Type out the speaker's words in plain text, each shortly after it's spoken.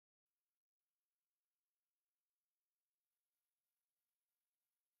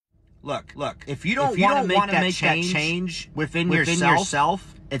Look. If you don't want to make that change within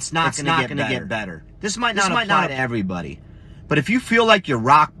yourself, it's not going to get better. This might not apply to everybody. But if you feel like you're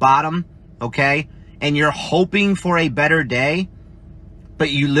rock bottom, okay, and you're hoping for a better day,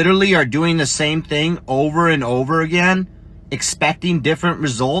 but you literally are doing the same thing over and over again, expecting different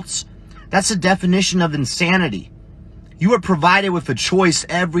results, that's the definition of insanity. You are provided with a choice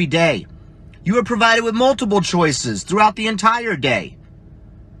every day. You are provided with multiple choices throughout the entire day.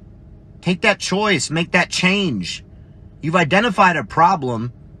 Take that choice, make that change. You've identified a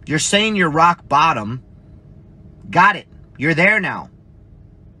problem. You're saying you're rock bottom. Got it. You're there now.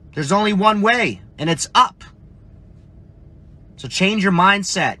 There's only one way, and it's up. So change your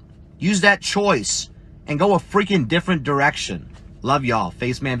mindset. Use that choice and go a freaking different direction. Love y'all.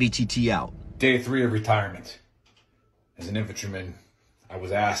 Faceman VTT out. Day 3 of retirement. As an infantryman, I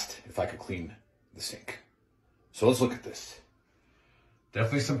was asked if I could clean the sink. So let's look at this.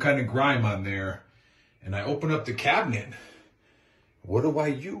 Definitely some kind of grime on there. And I open up the cabinet. What do I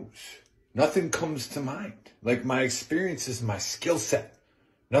use? Nothing comes to mind. Like my experiences, my skill set.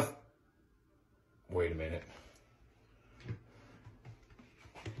 Nothing. Wait a minute.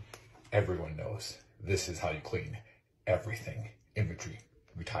 Everyone knows this is how you clean everything. Infantry,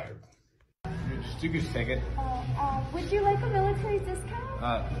 retired. You can just take it. Would you like a military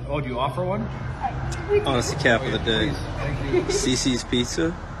discount? Do you offer one? Honest cap of the day. Thank you. CC's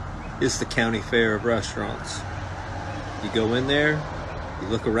Pizza is the county fair of restaurants. You go in there, you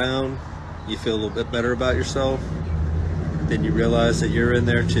look around, you feel a little bit better about yourself, then you realize that you're in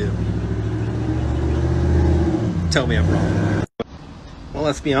there too. Tell me I'm wrong. Well,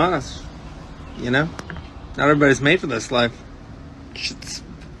 let's be honest. You know, not everybody's made for this life. It's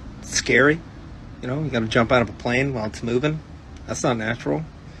scary. You know, you gotta jump out of a plane while it's moving. That's not natural.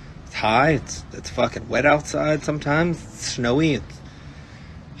 It's high, it's fucking wet outside sometimes. It's snowy, it's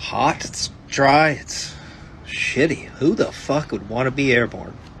hot, it's dry, it's shitty. Who the fuck would want to be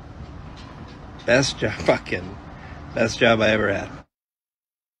airborne? Best job I ever had.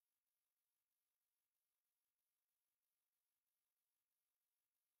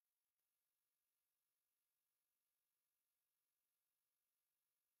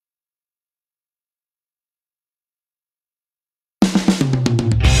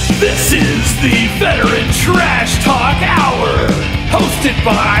 This is the Veteran Trash Talk Hour, hosted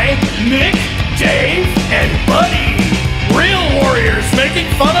by Nick, Dave, and Buddy. Real warriors making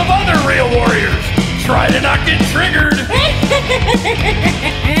fun of other real warriors. Try to not get triggered.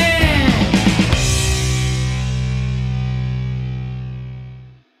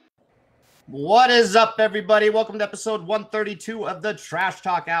 What is up, everybody? Welcome to episode 132 of the Trash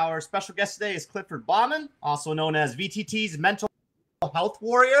Talk Hour. Special guest today is Clifford Bauman, also known as VTT's Mental Health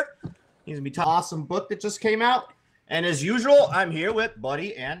Warrior. He's gonna be talking awesome book that just came out. And as usual, I'm here with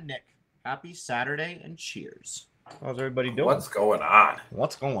Buddy and Nick. Happy Saturday and cheers. How's everybody doing? What's going on?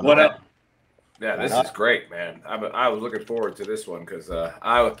 What up? Yeah, this is great, man. I was looking forward to this one because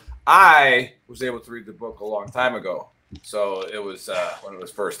I was able to read the book a long time ago. So it was when it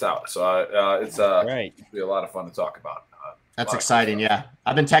was first out. So it's right. It'll be a lot of fun to talk about. That's exciting, yeah.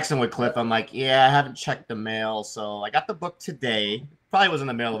 I've been texting with Cliff. I'm like, yeah, I haven't checked the mail. So I got the book today. Probably was in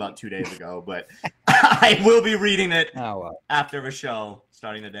the mail about 2 days ago, but I will be reading it after the show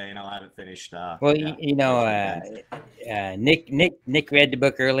starting today. And I haven't finished. Nick read the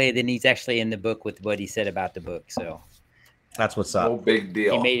book earlier. Then he's actually in the book with what he said about the book. So that's what's up. No big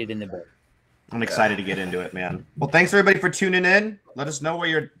deal. He made it in the book. I'm excited to get into it, man. Well, thanks everybody for tuning in. Let us know where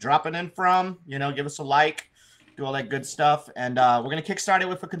you're dropping in from. You know, give us a like. Do all that good stuff. And we're going to kickstart it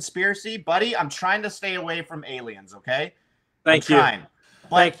with a conspiracy. Buddy, I'm trying to stay away from aliens, okay? Thank you.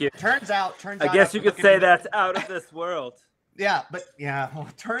 Thank you. Turns out. I guess you could say that's out of this world. Yeah, but well,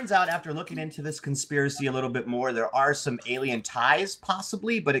 it turns out after looking into this conspiracy a little bit more, there are some alien ties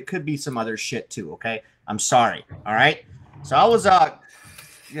possibly, but it could be some other shit too, okay? I'm sorry, all right? So I was, I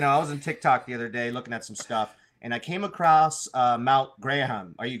was in TikTok the other day looking at some stuff, and I came across Mount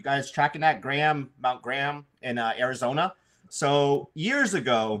Graham. Are you guys tracking that? Mount Graham in Arizona? So years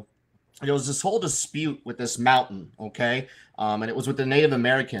ago, there was this whole dispute with this mountain, okay? And it was with the Native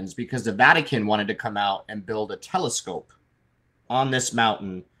Americans because the Vatican wanted to come out and build a telescope on this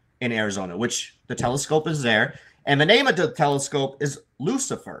mountain in Arizona, which the telescope is there. And the name of the telescope is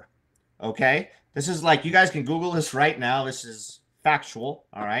Lucifer, okay? This is like, you guys can Google this right now. This is factual,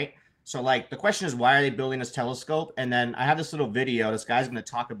 all right? So, like, the question is, why are they building this telescope? And then I have this little video. This guy's going to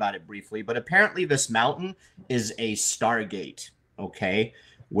talk about it briefly. But apparently this mountain is a stargate, okay,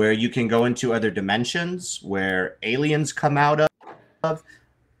 where you can go into other dimensions, where aliens come out of,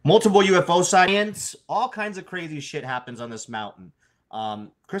 multiple UFO sightings, all kinds of crazy shit happens on this mountain.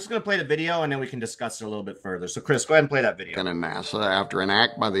 Chris is going to play the video, and then we can discuss it a little bit further. So, Chris, go ahead and play that video. And NASA, after an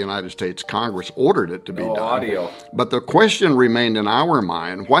act by the United States Congress, ordered it to be done. Audio. But the question remained in our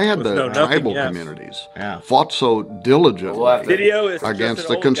mind, why had the tribal communities fought so diligently video is against just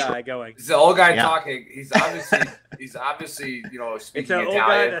the an old guy going. It's the old guy talking. He's obviously, speaking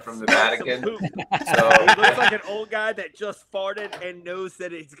Italian from the Vatican. So he looks like an old guy that just farted and knows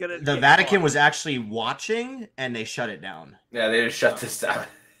that it's gonna. The Vatican was actually watching, and they shut it down. Yeah, they just shut this down.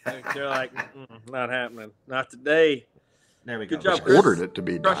 They're like, not happening, not today. There we go. Good job, Chris. Ordered it to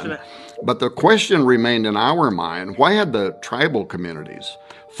be done. But the question remained in our mind, why had the tribal communities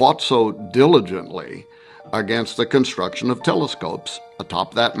fought so diligently against the construction of telescopes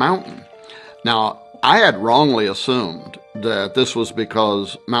atop that mountain? Now, I had wrongly assumed that this was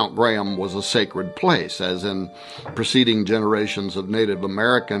because Mount Graham was a sacred place, as in preceding generations of Native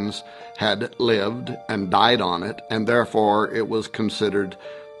Americans had lived and died on it, and therefore it was considered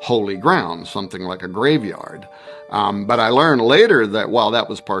holy ground, something like a graveyard. But I learned later that while that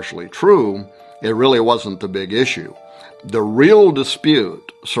was partially true, it really wasn't the big issue. The real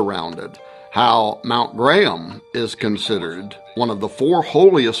dispute surrounded how Mount Graham is considered one of the 4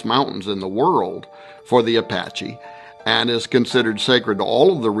 holiest mountains in the world for the Apache and is considered sacred to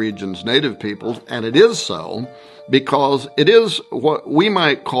all of the region's native peoples, and it is so because it is what we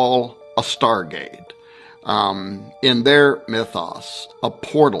might call a stargate. In their mythos, a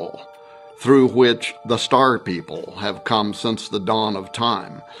portal through which the star people have come since the dawn of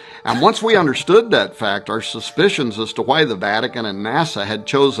time. And once we understood that fact, our suspicions as to why the Vatican and NASA had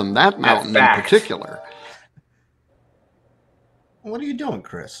chosen that mountain in particular. What are you doing,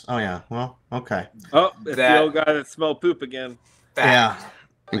 Chris? Oh, yeah. Well, okay. Oh, it's the old guy that smelled poop again. Yeah.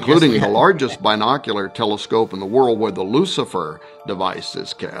 Including the largest binocular telescope in the world where the Lucifer device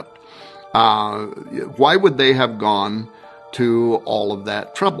is kept. Why would they have gone to all of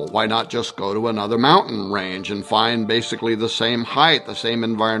that trouble? Why not just go to another mountain range and find basically the same height, the same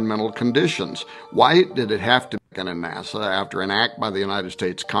environmental conditions? Why did it have to be in NASA after an act by the United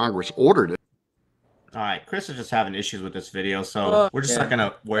States Congress ordered it? All right, Chris is just having issues with this video, so we're just not going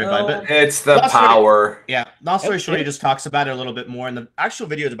to worry about it. It's the power. Long story short, he just talks about it a little bit more. And the actual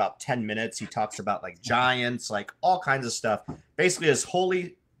video is about 10 minutes. He talks about like giants, like all kinds of stuff. Basically, this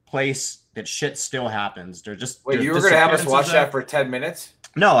holy place that shit still happens. They're just you were going to have us watch that for 10 minutes?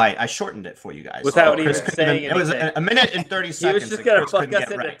 No, I shortened it for you guys. Without even saying it was a minute and 30 seconds. He was just going to fuck us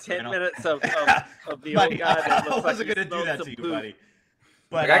into 10 minutes of the old guy that looks I wasn't going to do that to you, buddy.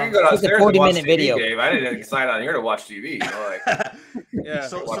 But I can go downstairs and watch TV, video. Dave. I didn't sign on here to watch TV. Yeah.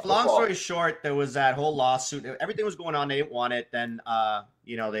 So long story short, there was that whole lawsuit. Everything was going on. They didn't want it. Then,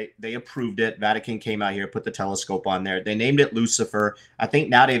 they approved it. Vatican came out here, put the telescope on there. They named it Lucifer. I think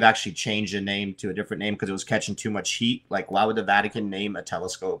now they've actually changed the name to a different name because it was catching too much heat. Like, why would the Vatican name a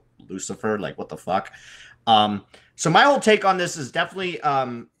telescope Lucifer? Like, what the fuck? So my whole take on this is definitely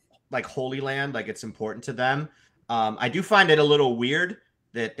like Holy Land. Like, it's important to them. I do find it a little weird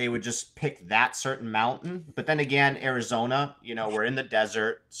that they would just pick that certain mountain. But then again, Arizona, we're in the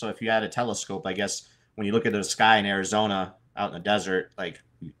desert. So if you had a telescope, I guess when you look at the sky in Arizona out in the desert, like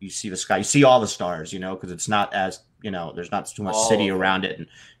you see the sky, you see all the stars, because it's not as, there's not too much city around it.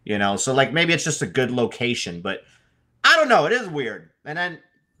 And, so like maybe it's just a good location, but I don't know. It is weird. And then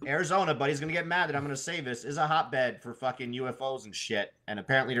Arizona, buddy's going to get mad that I'm going to say this, is a hotbed for fucking UFOs and shit. And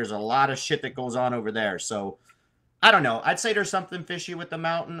apparently there's a lot of shit that goes on over there. So I don't know. I'd say there's something fishy with the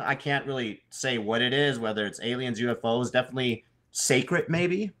mountain. I can't really say what it is, whether it's aliens, UFOs, definitely sacred,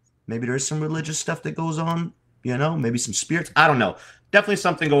 maybe. Maybe there's some religious stuff that goes on, maybe some spirits. I don't know. Definitely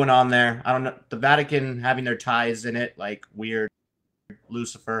something going on there. I don't know. The Vatican having their ties in it, like weird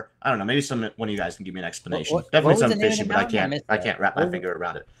Lucifer. I don't know. Maybe one of you guys can give me an explanation. Definitely something fishy, but I can't wrap my finger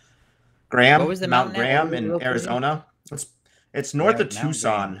around it. Graham, Mount Graham in Arizona. It's north of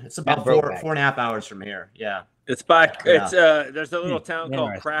Tucson. It's about 4.5 hours from here. Yeah. It's there's a little town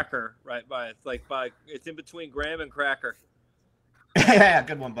called Cracker right by. It's in between Graham and Cracker. Yeah,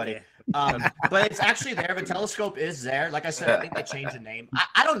 good one, buddy. But it's actually there. The telescope is there. Like I said, I think they changed the name.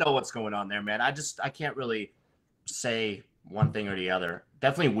 I don't know what's going on there, man. I can't really say one thing or the other.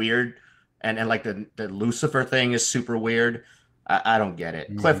 Definitely weird, and like the Lucifer thing is super weird. I don't get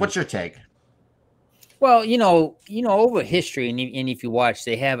it. Cliff, what's your take? Well, over history, and if you watch,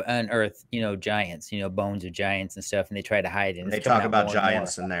 they have unearthed, giants, bones of giants and stuff, and they try to hide it. They talk about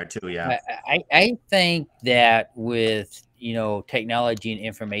giants in there too, yeah. I think that with, technology and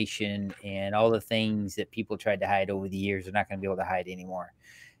information and all the things that people tried to hide over the years, they're not going to be able to hide anymore.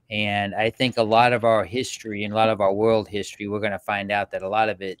 And I think a lot of our history and a lot of our world history, we're going to find out that a lot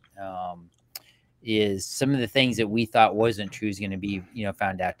of it is some of the things that we thought wasn't true is going to be,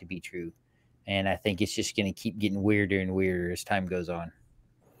 found out to be true. And I think it's just going to keep getting weirder and weirder as time goes on.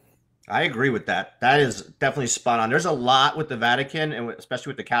 I agree with that. That is definitely spot on. There's a lot with the Vatican, and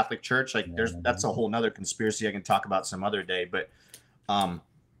especially with the Catholic Church. Like, that's a whole nother conspiracy I can talk about some other day. But,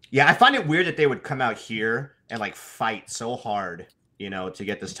 yeah, I find it weird that they would come out here and like fight so hard, to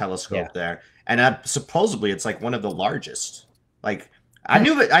get this telescope there. And supposedly it's like one of the largest. Like, I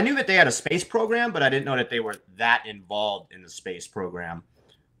knew that they had a space program, but I didn't know that they were that involved in the space program.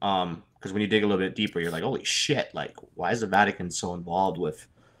 Because when you dig a little bit deeper, you're like, holy shit! Like, why is the Vatican so involved with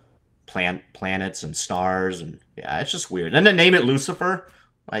planets and stars? And yeah, it's just weird. And then name it Lucifer.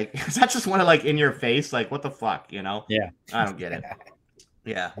 Like, is that just one of like in your face? Like, what the fuck? Yeah, I don't get it.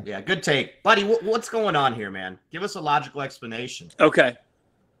 Yeah, good take, buddy. What's going on here, man? Give us a logical explanation. Okay.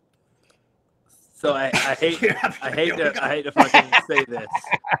 So I hate to fucking say this,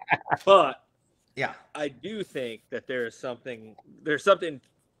 but yeah, I do think that there's something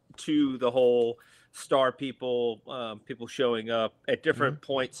to the whole star people, people showing up at different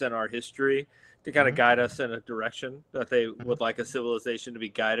points in our history to kind of guide us in a direction that they would like a civilization to be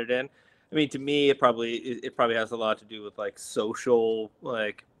guided in. I mean, to me, it probably has a lot to do with like social,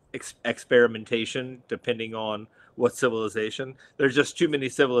 like experimentation, depending on what civilization. There's just too many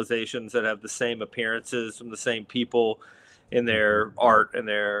civilizations that have the same appearances from the same people in their art and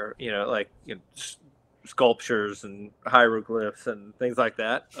their, sculptures and hieroglyphs and things like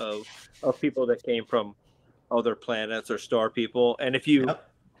that of people that came from other planets or star people. And if you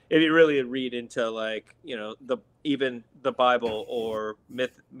really read into like, even the Bible or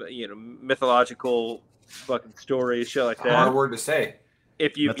mythological fucking stories, shit like that. Hard word to say.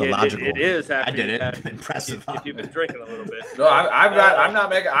 If you, it is. I did it. Impressive. If you've been drinking a little bit. No, I'm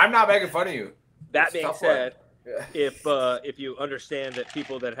not making fun of you. That being said, if you understand that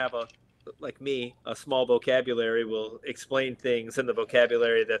people that have like me, a small vocabulary will explain things in the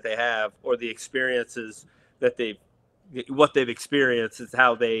vocabulary that they have, or the experiences that what they've experienced is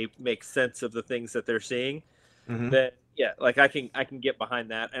how they make sense of the things that they're seeing. Then yeah, like I can get behind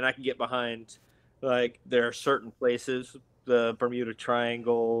that, and I can get behind like there are certain places, the Bermuda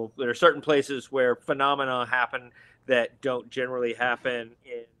Triangle, there are certain places where phenomena happen that don't generally happen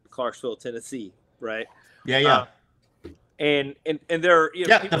in Clarksville, Tennessee, right? Yeah. And there,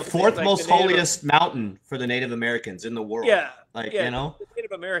 the fourth most holiest mountain for the Native Americans in the world. Yeah, the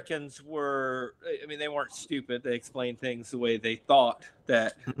Native Americans were. I mean, they weren't stupid. They explained things the way they thought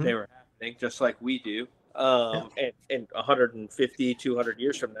that they were happening, just like we do. And 150, 200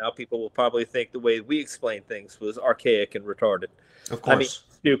 years from now, people will probably think the way we explain things was archaic and retarded. Of course, I mean,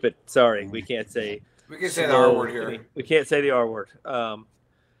 stupid. Sorry, we can't say. We can say the R word here. We can't say the R word.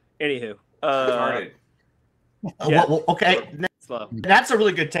 Anywho, retarded. Well, okay, that's a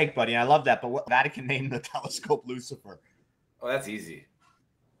really good take, buddy. I love that. But what Vatican named the telescope Lucifer? Oh, that's easy.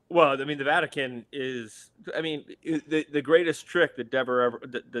 Well, I mean, the Vatican is. I mean, the greatest trick the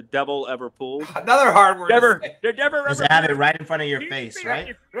devil ever pulled. Another hard word. The devil just have it right in front of your face,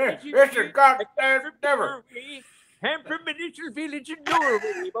 right? Mr. Goddamn never. I'm from a little village in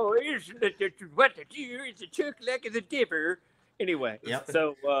Norway, boys. What the deer is a chuck like the devil. Anyway,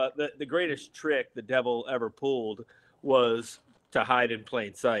 so the greatest trick the devil ever pulled was to hide in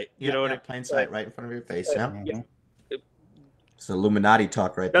plain sight. You know what I mean? Plain sight, right in front of your face. Yeah. It's Illuminati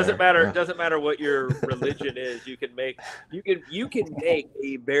talk, right? Doesn't matter. Doesn't matter what your religion is. You can make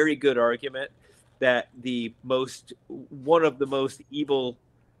a very good argument that one of the most evil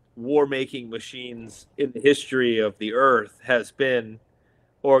war-making machines in the history of the earth has been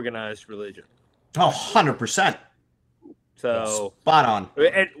organized religion. Oh, 100%. So spot on.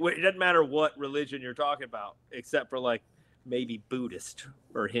 And it doesn't matter what religion you're talking about, except for like maybe Buddhist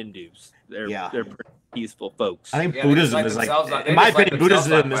or Hindus. They're pretty peaceful folks. I think Buddhism is like, in my opinion,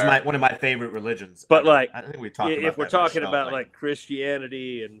 Buddhism is one of my favorite religions. But like, I think we talked about if we're talking about like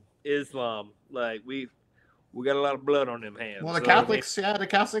Christianity and Islam, like we got a lot of blood on them hands. Well, the Catholics, the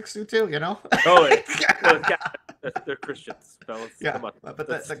Catholics do too, you know. Oh, they're Christians, fellas. Yeah, come on.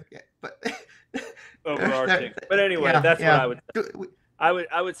 But overarching. But anyway, that's what I would say.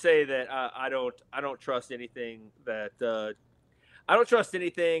 I would say that I don't trust anything that I don't trust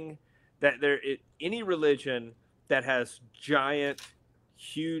anything that any religion that has giant,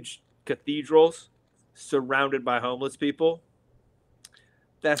 huge cathedrals surrounded by homeless people.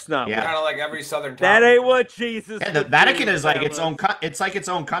 That's not kind of like every southern town. That ain't what Jesus. Yeah, the Vatican is like its own. It's like its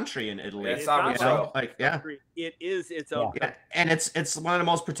own country in Italy. It's not so. Like it is its own. Yeah. And it's one of the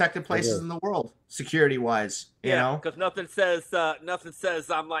most protected places in the world, security wise. You know, because nothing says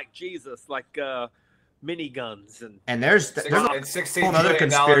I'm like Jesus. Like miniguns and there's and a 16 whole other trillion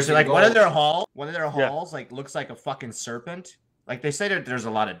conspiracy. in Like one of gold. their halls like looks like a fucking serpent. Like they say that there's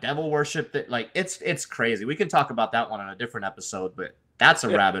a lot of devil worship. That like it's crazy. We can talk about that one on a different episode, but that's a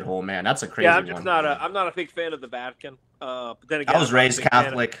rabbit hole, man. That's a crazy I'm just one. I'm not a big fan of the Vatican. But then again, I was raised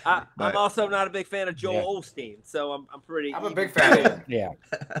Catholic. I'm but also not a big fan of Joel Osteen, so I'm pretty. I'm a big fan of him. Yeah.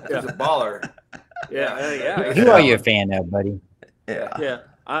 He's a baller. Yeah. Who are you a fan of, buddy? Yeah.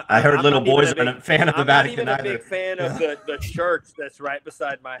 I heard I'm little not even boys aren't a fan of the Vatican I'm not even either. a big fan of the church that's right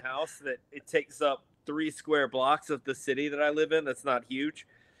beside my house. That it takes up 3 square blocks of the city that I live in. That's not huge,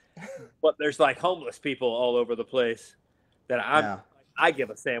 but there's like homeless people all over the place that I give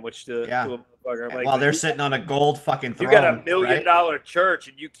a sandwich to a motherfucker. I'm like, While they're sitting on a gold fucking throne. You got $1 million right? church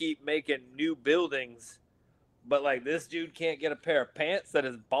and you keep making new buildings, but like this dude can't get a pair of pants that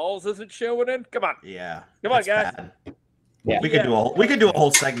his balls isn't showing in. Come on. Yeah. Come on, guys. Bad. Yeah. We could do a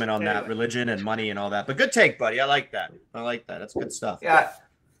whole segment on that, religion and money and all that. But good take, buddy. I like that. That's good stuff. Yeah.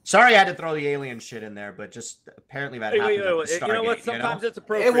 Sorry I had to throw the alien shit in there, but just apparently that happened at the Stargate, you know what? Sometimes it's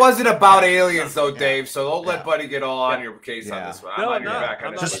appropriate. It wasn't about aliens, though, Dave. So don't let Buddy get all on your case on this one. I'm on your back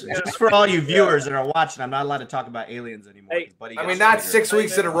on this one. Just for all you viewers that are watching, I'm not allowed to talk about aliens anymore. Buddy I mean, not 6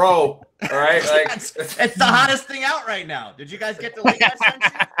 weeks in a row. All right, like it's the hottest thing out right now. Did you guys get the link I sent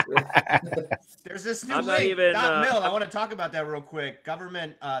you? There's this new link. Mill. I want to talk about that real quick.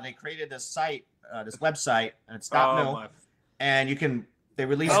 Government, they created this site, this website, and it's .mil, and you can. They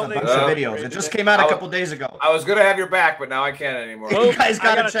released a bunch of videos. It just came out a couple days ago. I was gonna have your back, but now I can't anymore. You guys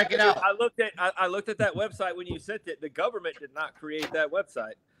gotta check it out. I looked at that website when you sent it. The government did not create that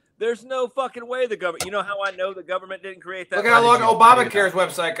website. There's no fucking way the government. You know how I know the government didn't create that? Look at how long Obamacare's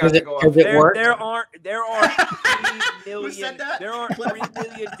website got to go up. There aren't 3 million. There aren't 3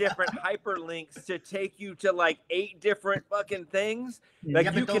 million different hyperlinks to take you to like 8 different fucking things.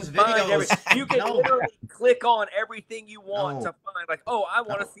 Like you can find you can literally click on everything you want to find. Like, oh, I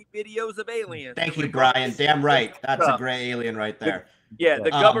want to see videos of aliens. Thank you, Brian. Damn right. That's a gray alien right there. The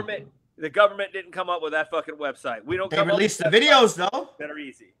government didn't come up with that fucking website. We don't. They released the videos though. That are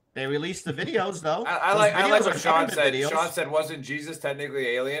easy. They released the videos though. I like what Sean said. Sean said, "Wasn't Jesus technically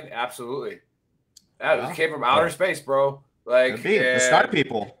alien?" Absolutely. That came from outer space, bro. Like the Star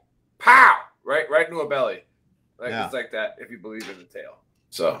People. Pow! Right into a belly. Like it's like that if you believe in the tale.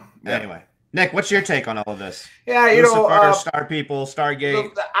 So anyway, Nick, what's your take on all of this? Yeah, Lucifer, Star People,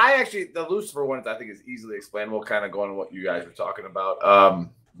 Stargate. The Lucifer one I think is easily explainable, kind of going to what you guys were talking about.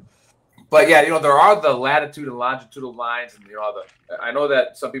 But yeah, there are the latitude and longitudinal lines, and I know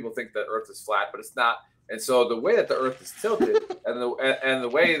that some people think that Earth is flat, but it's not. And so the way that the Earth is tilted, and the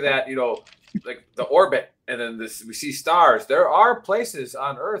way that like the orbit, and then we see stars. There are places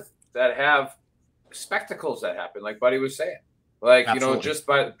on Earth that have spectacles that happen, like Buddy was saying, like just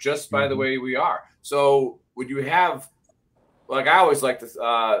by the way we are. So when you have, like, I always like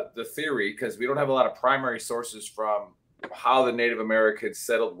the theory, because we don't have a lot of primary sources from how the Native Americans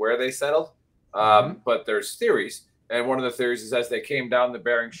settled where they settled, but there's theories, and one of the theories is as they came down the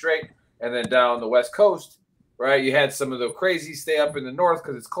Bering Strait and then down the west coast, right, you had some of the crazies stay up in the north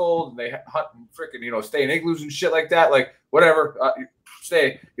because it's cold, and they hunt and freaking stay in igloos and shit like that, like whatever,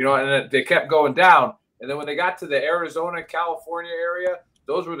 stay, and then they kept going down, and then when they got to the Arizona, California area,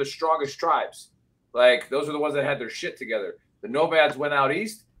 those were the strongest tribes. Like those were the ones that had their shit together. The nomads went out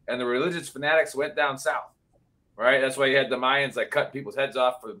east, and the religious fanatics went down south. Right, that's why you had the Mayans like cut people's heads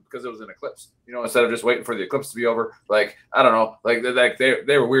off because it was an eclipse. Instead of just waiting for the eclipse to be over. Like I don't know, like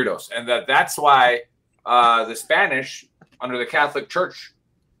they were weirdos, and that's why the Spanish under the Catholic Church,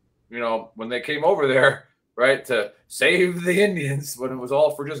 when they came over there, right, to save the Indians when it was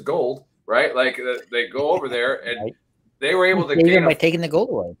all for just gold, right? Like they go over there and they were able to gain by taking the gold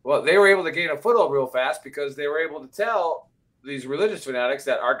away. Well, they were able to gain a foothold real fast because they were able to tell these religious fanatics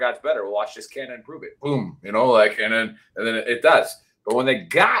that our God's better. Watch this cannon prove it. Boom, and then it does. But when they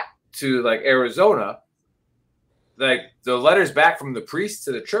got to like Arizona, like the letters back from the priests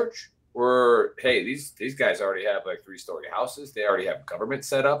to the church were, hey, these guys already have like 3-story houses. They already have government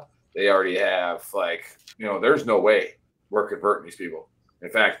set up. They already have there's no way we're converting these people.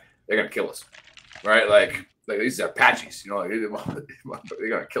 In fact, they're gonna kill us, right? Like these are Apaches, they're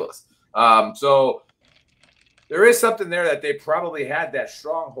gonna kill us. So there is something there that they probably had that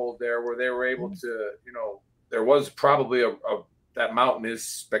stronghold there where they were able to, there was probably that mountain is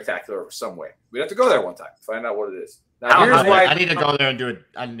spectacular some way. We'd have to go there one time to find out what it is. Now, here's why I need to go there and do it.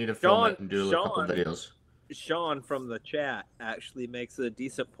 I need to film it and do a couple videos. Sean from the chat actually makes a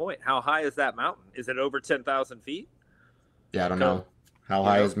decent point. How high is that mountain? Is it over 10,000 feet? Yeah, I don't know. How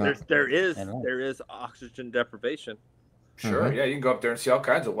high is mountain? There is oxygen deprivation. Sure. Mhm. Yeah, you can go up there and see all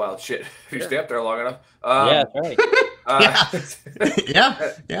kinds of wild shit if you stay up there long enough. Yeah, that's right.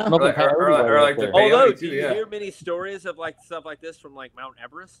 Yeah. Or like the Although, peyote do too, you yeah. hear many stories of like stuff like this from like Mount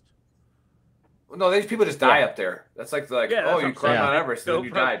Everest? No, these people just die up there. That's like Yeah, that's oh, what you I'm climbed saying. Mount They Everest go and then you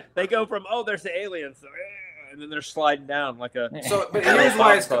from- died. They go from there's the aliens, and then they're sliding down like a. So, but here's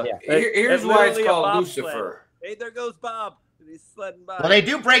why it's called. Here's why it's literally a called bobsled. Lucifer. Hey, there goes Bob. And he's sledding by. Well, they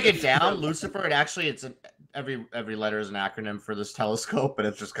do break it down, Lucifer. And actually, it's every letter is an acronym for this telescope, but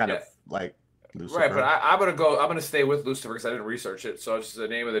it's just kind of like Lucifer. Right, but I'm gonna stay with Lucifer because I didn't research it. So it's the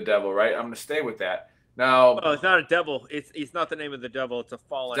name of the devil, right? I'm gonna stay with that. Now, Oh, it's not a devil. It's not the name of the devil. It's a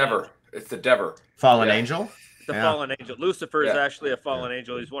fallen Dever. angel. It's the Dever. Fallen angel. It's a fallen angel. Lucifer is Yeah. actually a fallen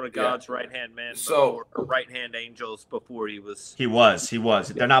angel. He's one of God's right-hand men. So- right-hand angels before he was. He was.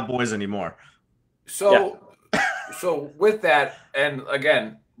 They're not boys anymore. So, so with that, and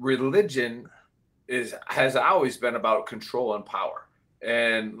again, religion has always been about control and power.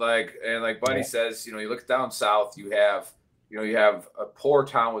 And like Buddy says, you look down south, you have a poor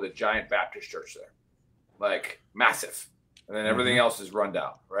town with a giant Baptist church there, like massive, and then everything else is run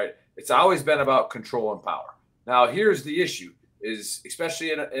down, right? It's always been about control and power. Now, here's the issue: is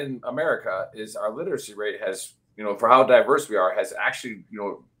especially in America, is our literacy rate has, for how diverse we are, has actually,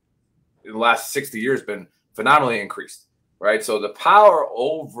 in the last 60 years been phenomenally increased, right? So the power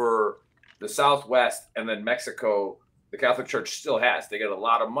over the Southwest and then Mexico, the Catholic Church still has. They get a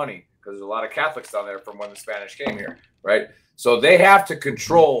lot of money because there's a lot of Catholics down there from when the Spanish came here, right? So they have to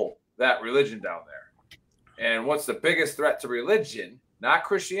control that religion down there. And what's the biggest threat to religion? Not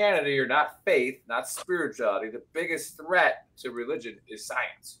Christianity or not faith, not spirituality. The biggest threat to religion is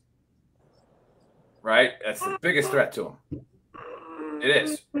science, right? That's the biggest threat to them. It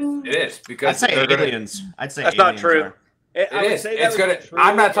is because I'd say they're gonna- aliens. I'd say That's not aliens true. are- It I would is. say that It's would gonna. be true,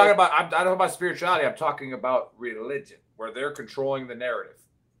 I'm not talking but- about. I'm not talking about spirituality. I'm talking about religion, where they're controlling the narrative.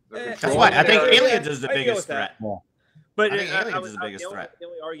 They're That's controlling why the I think narrative. aliens is the I can go biggest with that. threat. But I think aliens would- is the biggest threat. The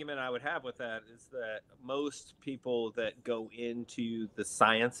only argument I would have with that is that most people that go into the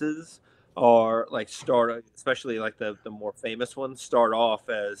sciences are like especially like the more famous ones, start off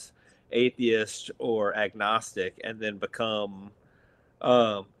as atheist or agnostic and then become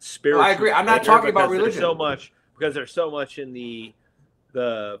spiritual. I agree. I'm not talking about because there's religion. because there's so much in the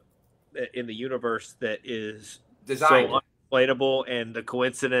universe that is Designed. so unexplainable, and the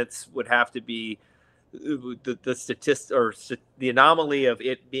coincidence would have to be the statistic or the anomaly of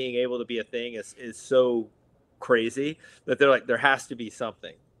it being able to be a thing is so crazy that they're like, there has to be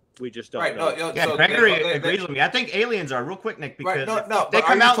something. We just don't know. Yeah, so Gregory they- agrees with me. I think aliens are real quick, Nick, because Right, no. they But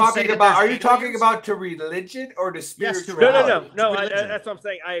come out and say that Are there's you talking aliens. about to religion or to Yes, to spirituality? No. religion. That's what I'm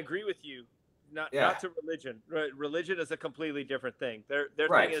saying. I agree with you. Not Yeah. to religion. Religion is a completely different thing. Their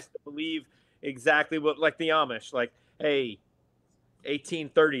Right. thing is to believe exactly what, like the Amish, like, hey,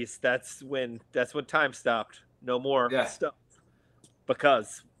 1830s. That's when time stopped. No more stuff.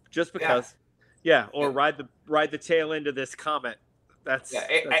 Because or ride the tail end of this comet. That's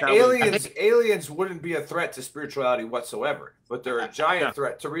how aliens wouldn't be a threat to spirituality whatsoever, but they're a giant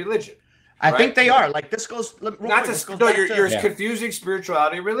threat to religion. I think they are. Like this goes. You're confusing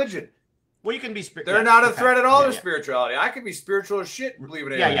spirituality and religion. Well, you can be. They're not a threat at all to spirituality. I could be spiritual as shit, believe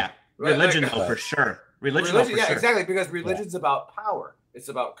it or not. Yeah. Right? Religion, Like, though, for sure. Religion, exactly, because religion's about power. It's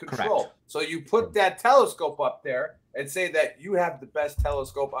about control. Correct. So you put that telescope up there and say that you have the best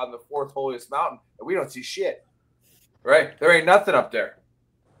telescope on the fourth holiest mountain, and we don't see shit. Right? There ain't nothing up there.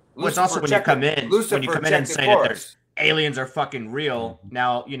 Well, it's also when you come in and say that there's aliens are fucking real.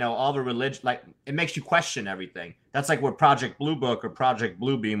 Now, all the religion, like, it makes you question everything. That's like with Project Blue Book or Project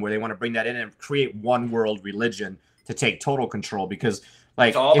Bluebeam, where they want to bring that in and create one world religion to take total control. Because,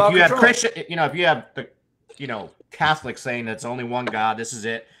 like, if you have Christian, if you have the, Catholics saying that's only one God, this is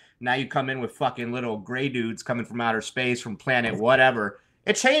it. Now you come in with fucking little gray dudes coming from outer space, from planet whatever.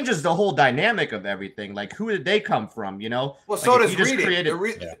 It changes the whole dynamic of everything. Like, who did they come from? Well, like, so does reading.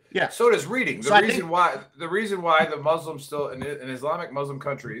 So does reading. The reason why the Muslims still in Islamic Muslim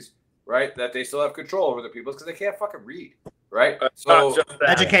countries, right, that they still have control over the people is because they can't fucking read, right? So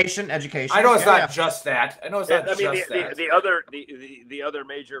education. I know it's not just that. I know it's not just that. The other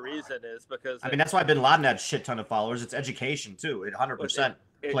major reason is because that's why Bin Laden had a shit ton of followers. It's education too. It 100%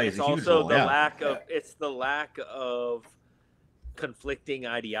 plays a huge role. It's the lack of conflicting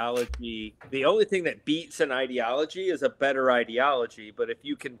ideology. The only thing that beats an ideology is a better ideology. But if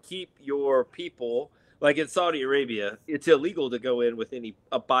you can keep your people, like in Saudi Arabia, it's illegal to go in with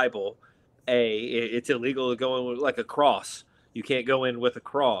a Bible. It's illegal to go in with like a cross. You can't go in with a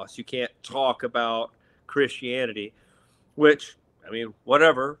cross. You can't talk about Christianity, which I mean,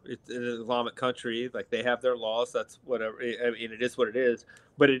 whatever. It's an Islamic country. Like, they have their laws. That's whatever. I mean, it is what it is.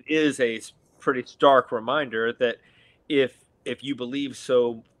 But it is a pretty stark reminder that if you believe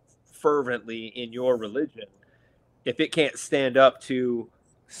so fervently in your religion, if it can't stand up to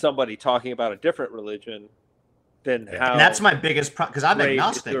somebody talking about a different religion, then how? And that's my biggest problem, because I'm great is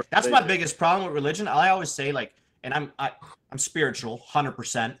agnostic. your That's my religion? biggest problem with religion. I always say, like, and I'm spiritual,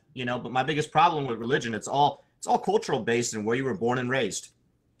 100%, but my biggest problem with religion, it's all cultural based and where you were born and raised.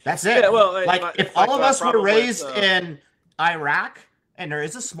 That's it. Yeah, well, like, if all of us were problem with, raised in Iraq, and there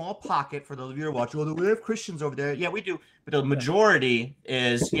is a small pocket for those of you who are watching, well, we have Christians over there. Yeah, we do. But the majority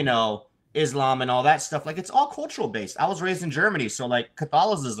is, Islam and all that stuff. Like, it's all cultural based. I was raised in Germany, so like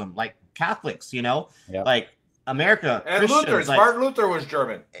Catholicism, like Catholics, like America. And Christians, Luther's. like, Martin Luther was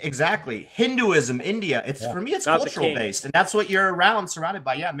German. Exactly. Hinduism, India. For me, it's Not the cultural king. based, and that's what you're surrounded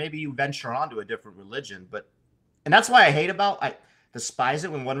by. Yeah, maybe you venture onto a different religion, and that's why I despise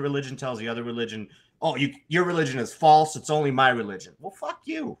it when one religion tells the other religion, "Oh, your religion is false. It's only my religion." Well, fuck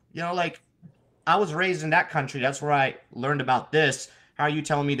you. Like, I was raised in that country. That's where I learned about this. How are you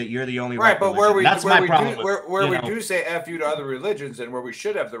telling me that you're the only Right, but where we that's where my we problem. do where we do say F you to other religions, and where we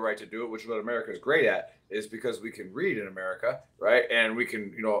should have the right to do it, which is what America is great at, is because we can read in America, right? And we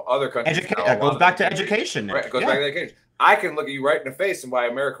can, other countries. It goes back to education. Right, it goes back to education. I can look at you right in the face and why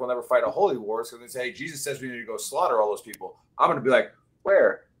America will never fight a holy war is because they say, hey, Jesus says we need to go slaughter all those people. I'm going to be like,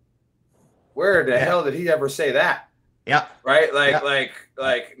 where the hell did he ever say that? Yeah. Right?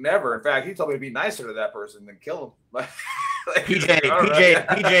 Like never. In fact, he told me to be nicer to that person than kill him.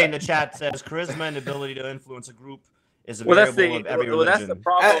 PJ in the chat says charisma and ability to influence a group is a variable of every religion. That's the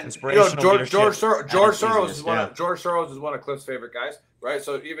problem. George Soros is one of Cliff's favorite guys, right?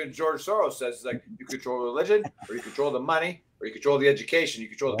 So even George Soros says, like, you control religion, or you control the money, or you control the education, you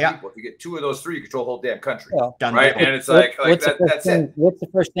control the people. If you get two of those three, you control the whole damn country, right? And it's that's it. What's the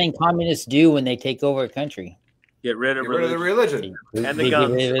first thing communists do when they take over a country? Get rid of the religion. And the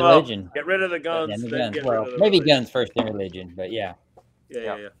guns. Get rid of religion. Get rid of the guns. And the then guns. get Well, rid of the maybe religion. guns first, then religion, but yeah.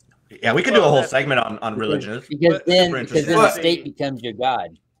 Yeah. Yeah, we could do a whole segment on religion. Because then the state becomes your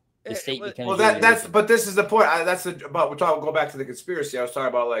god. The state becomes. Well, your that's but this is the point. We're talking. Go back to the conspiracy. I was talking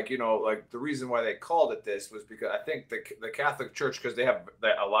about, like, like the reason why they called it this was because I think the Catholic Church, because they have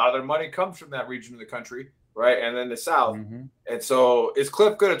a lot of their money comes from that region of the country, right, and then the South. And so, is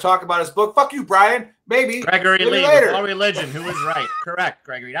Cliff going to talk about his book? Fuck you, Brian. Maybe Gregory Lee, with all religion, who was right? Correct,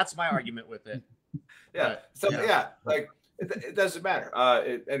 Gregory. That's my argument with it. Yeah. Like. It doesn't matter.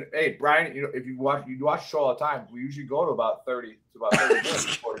 And hey, Brian, if you watch the show all the time, we usually go to about 30 minutes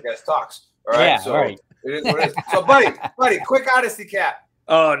before the guest talks. All right. Yeah, so right. it is what it is. So, buddy, quick honesty cap.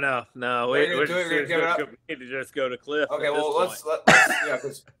 Oh no, we need to just go to Cliff. Okay, well let's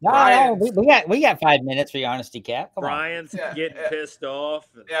because we got 5 minutes for your honesty cap. Come Brian's getting pissed off.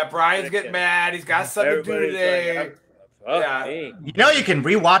 Brian's getting mad. He's got something to do today. You can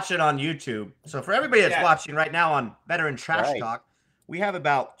rewatch it on YouTube. So for everybody that's watching right now on Veteran Trash Talk, we have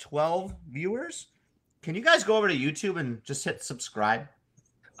about 12 viewers. Can you guys go over to YouTube and just hit subscribe?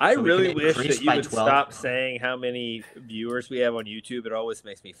 I really wish that you would stop saying how many viewers we have on YouTube. It always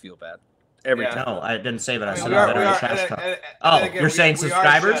makes me feel bad. Every time. No, I didn't say that. I said Veteran Trash Talk. You're saying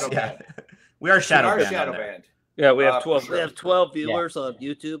subscribers? Yeah. We are shadow banned. Yeah, we have 12. We have 12 viewers on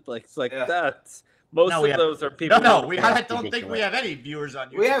YouTube. Like that's. Most of those are people. I don't think we have any viewers on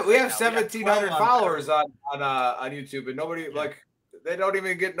YouTube. We have 1,700 followers on YouTube, and nobody they don't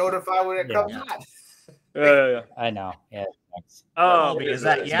even get notified when it comes out. I know. Yeah. Oh, is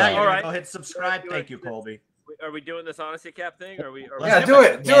that all right? Go hit subscribe. Thank you, Colby. Are we doing this honesty cap thing? Or are we? Yeah, do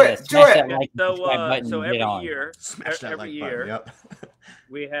it. So every year, Yep.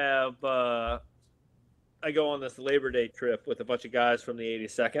 we have. I go on this Labor Day trip with a bunch of guys from the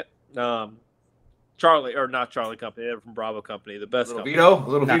 82nd. Charlie, or not Charlie Company, they're from Bravo Company, the best company.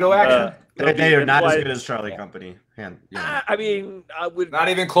 Little Vito action. They are not as good as Charlie Company. I mean, I would not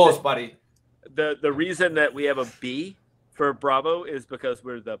even close, buddy. The reason that we have a B for Bravo is because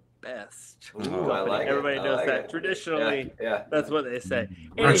we're the best. Ooh, I like Everybody it. knows that. Traditionally, that's what they say.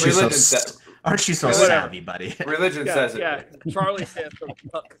 Aren't you so savvy, buddy? Religion says it. Yeah, Charlie stands for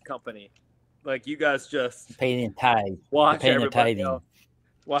Puck Company. Like, you guys just pay the tithe. Watch everybody else.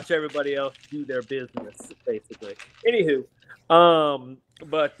 Watch everybody else do their business, basically. Anywho,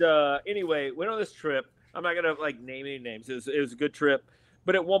 but anyway, went on this trip. I'm not gonna name any names. It was a good trip,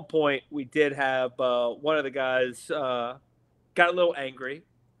 but at one point we did have one of the guys got a little angry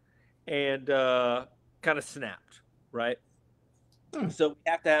and kind of snapped, right? So we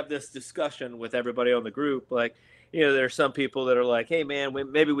have to have this discussion with everybody on the group. There's some people that are like, "Hey, man,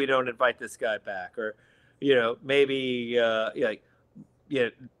 maybe we don't invite this guy back," or maybe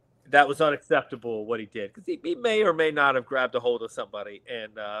that was unacceptable what he did, because he may or may not have grabbed a hold of somebody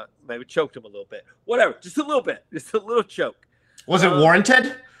and maybe choked him a little bit. Whatever, just a little bit, just a little choke. Was it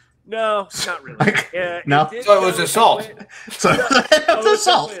warranted? No, not really. No? So it was assault. So it's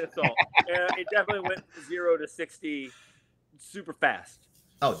assault. It definitely went from 0 to 60 super fast.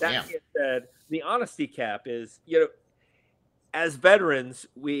 Oh, that damn. being said, the honesty cap is, as veterans,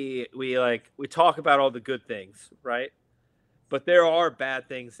 we talk about all the good things, right? But there are bad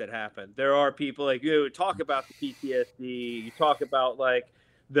things that happen. There are people like you talk about the PTSD, you talk about like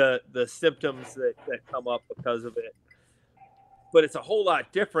the symptoms that come up because of it. But it's a whole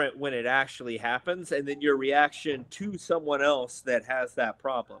lot different when it actually happens, and then your reaction to someone else that has that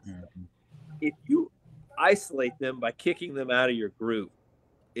problem. Mm-hmm. If you isolate them by kicking them out of your group,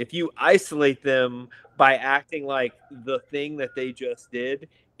 if you isolate them by acting like the thing that they just did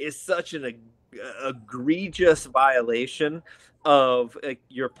is such an egregious violation of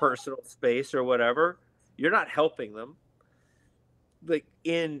your personal space or whatever, you're not helping them. Like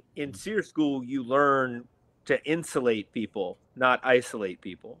in SEER school, you learn to insulate people, not isolate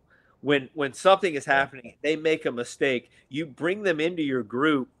people. When something is happening, they make a mistake, you bring them into your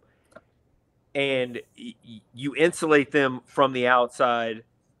group and you insulate them from the outside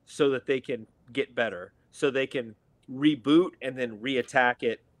so that they can get better, so they can reboot and then reattack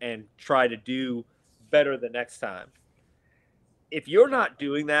it and try to do better the next time. If you're not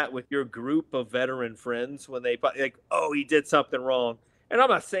doing that with your group of veteran friends when they like, oh, he did something wrong. And I'm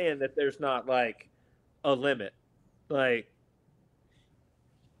not saying that there's not like a limit. Like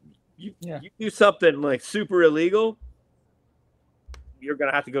you do something like super illegal, you're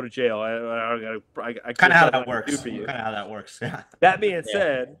gonna have to go to jail. I kind of how that works. Kind of how that works. Yeah. That being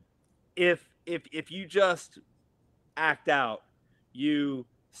said, if you just act out, you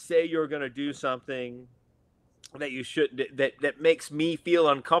say you're gonna do something that you shouldn't, that makes me feel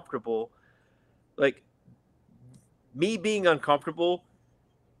uncomfortable. Like me being uncomfortable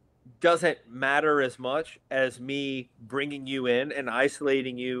doesn't matter as much as me bringing you in and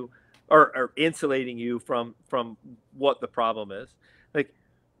isolating you or insulating you from what the problem is. Like,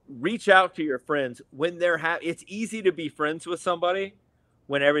 reach out to your friends when they're it's easy to be friends with somebody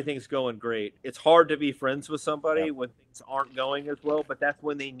when everything's going great. It's hard to be friends with somebody when things aren't going as well, but that's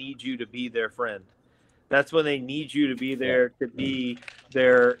when they need you to be their friend. That's when they need you to be there to be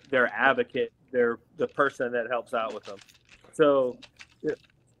their advocate, the person that helps out with them. So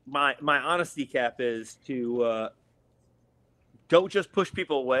my honesty cap is to don't just push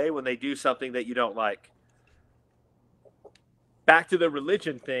people away when they do something that you don't like. Back to the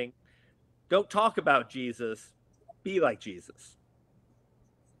religion thing, don't talk about Jesus, be like Jesus.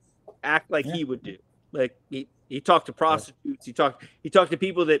 Act like he would do. Like he talked to prostitutes, he talked to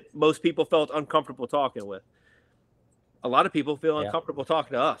people that most people felt uncomfortable talking with. A lot of people feel uncomfortable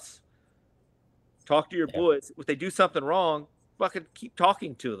talking to us. Talk to your boys. If they do something wrong, fucking keep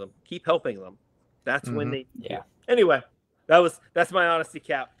talking to them. Keep helping them. That's when they Anyway, that's my honesty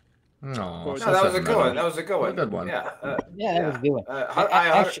cap. No, that was a good one. That was a good one. A good one. Yeah, that was a good one.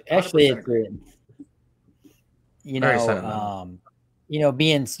 Actually, it's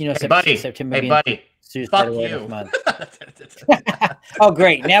being September. Hey, buddy. Suicide Awareness Month. Oh,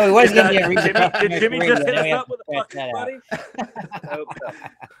 great! Now we was going to be a Did Jimmy just hit us up with a fucking buddy? I hope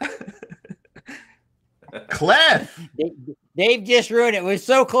so. Cliff. Dave just ruined it. We're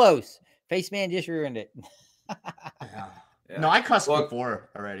so close. Faceman just ruined it. No, I cussed before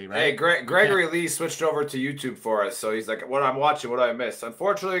already, right? Hey, Gregory Lee switched over to YouTube for us, so he's like, "What I'm watching, what do I miss?"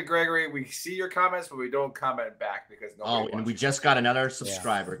 Unfortunately, Gregory, we see your comments, but we don't comment back because nobody. And we just got another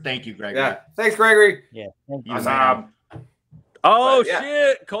subscriber. Thank you, Gregory. Yeah, thanks, Gregory. Yeah.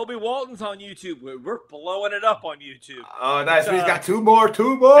 Shit! Colby Walton's on YouTube. We're blowing it up on YouTube. Oh, nice. We've got two more.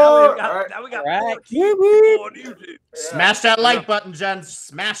 Now we got 4 people on YouTube. Smash that like button, Jen.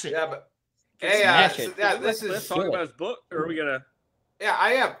 Smash it. Yeah, but this is talking about his book, or are we gonna? Yeah,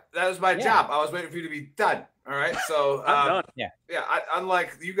 I am. That was my job. I was waiting for you to be done. All right, so I'm done.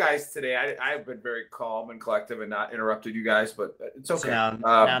 Unlike you guys today, I've been very calm and collective and not interrupted you guys, but it's okay. So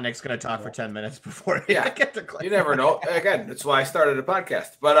now Nick's gonna talk for 10 minutes before I get to you never know. Again, that's why I started a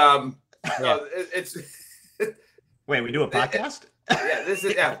podcast. But it's wait, we do a podcast? This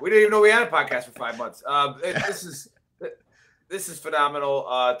is we didn't even know we had a podcast for 5 months. This is phenomenal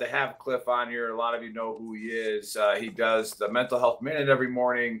to have Cliff on here. A lot of you know who he is. He does the Mental Health Minute every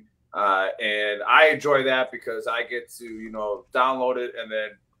morning, and I enjoy that because I get to download it and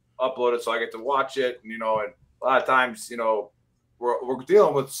then upload it, so I get to watch it. And and a lot of times we're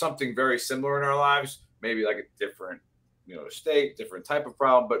dealing with something very similar in our lives, maybe like a different state, different type of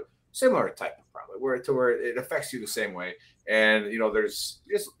problem, but similar type of probably where it affects you the same way. And there's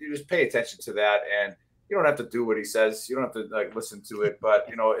you just pay attention to that, and you don't have to do what he says. You don't have to like listen to it, but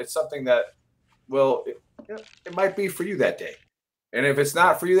it's something that it might be for you that day. And if it's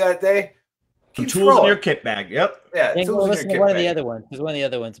not for you that day, some tools in your kit bag. Yep. Yeah. Then go listen to one of the other ones, because one of the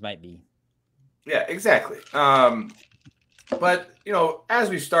other ones might be. Yeah, exactly. But as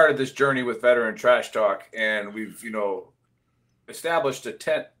we started this journey with Veteran Trash Talk, and we've established a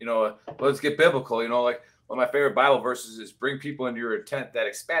tent, let's get biblical. Like one of my favorite Bible verses is bring people into your tent that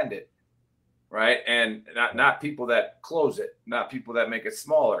expand it, right? And not people that close it, not people that make it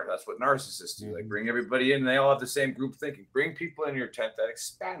smaller. That's what narcissists do. Like bring everybody in, and they all have the same group thinking. Bring people in your tent that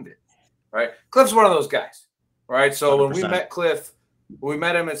expand it, right? Cliff's one of those guys, right? So 100%. When we met Cliff, when we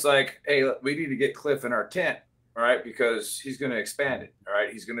met him, it's like, hey, we need to get Cliff in our tent, all right, because he's going to expand it, all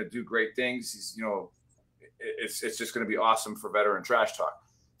right? He's going to do great things. He's, it's just going to be awesome for Veteran Trash Talk.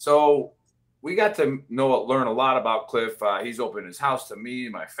 So we got to learn a lot about Cliff. He's opened his house to me,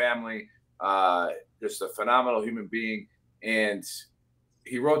 my family, just a phenomenal human being. And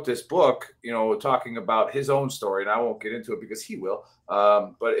he wrote this book, talking about his own story, and I won't get into it because he will.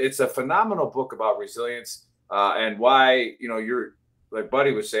 But it's a phenomenal book about resilience and why, you're, like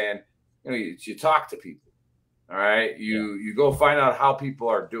Buddy was saying, you talk to people, all right? You go find out how people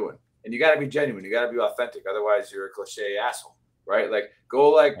are doing, and you got to be genuine. You got to be authentic. Otherwise, you're a cliche asshole, right?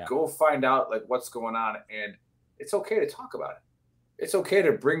 Go find out like what's going on, and it's okay to talk about it. It's okay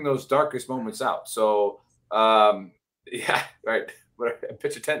to bring those darkest moments out. So, yeah, right.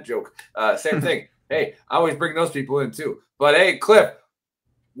 Pitch a tent joke. Same thing. Hey, I always bring those people in too. But hey, Cliff,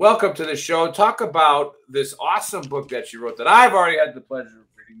 welcome to the show. Talk about this awesome book that you wrote that I've already had the pleasure of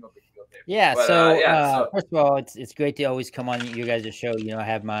reading. No big deal, Dave. Yeah. But, so first of all, it's great to always come on you guys' show. I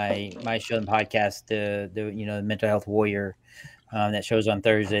have my show and podcast, the Mental Health Warrior, that shows on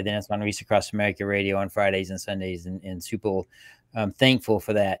Thursday. Then it's on Reese Across America Radio on Fridays and Sundays, and super thankful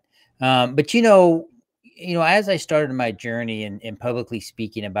for that. But as I started my journey in publicly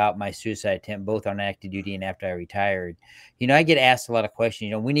speaking about my suicide attempt, both on active duty and after I retired, I get asked a lot of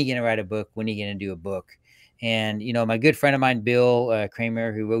questions. When are you going to write a book? When are you going to do a book? And, my good friend of mine, Bill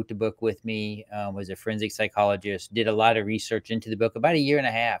Kramer, who wrote the book with me, was a forensic psychologist, did a lot of research into the book, about 1.5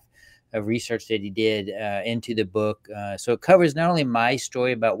 years of research that he did into the book. So it covers not only my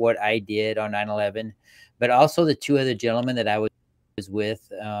story about what I did on 9/11, but also the two other gentlemen that I was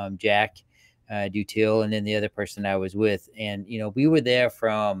with, Jack Dutil, and then the other person I was with. And, we were there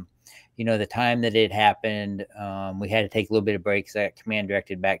from, the time that it happened. We had to take a little bit of breaks. I got command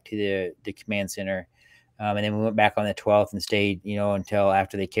directed back to the command center. And then we went back on the 12th and stayed, until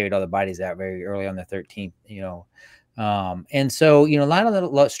after they carried all the bodies out very early on the 13th, and so, a lot of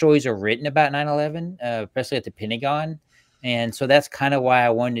the stories are written about 9/11, especially at the Pentagon. And so that's kind of why I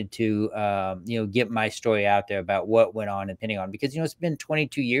wanted to, get my story out there about what went on in Pentagon, because, it's been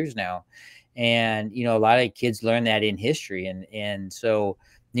 22 years now. And, a lot of kids learn that in history. And so,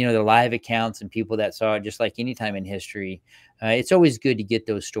 the live accounts and people that saw it, just like any time in history, it's always good to get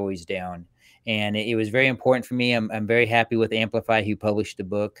those stories down. And it was very important for me. I'm very happy with Amplify, who published the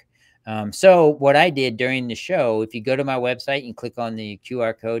book. So what I did during the show, if you go to my website and click on the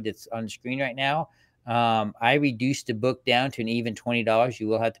QR code that's on the screen right now, I reduced the book down to an even $20. You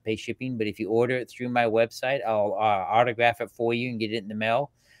will have to pay shipping, but if you order it through my website, I'll autograph it for you and get it in the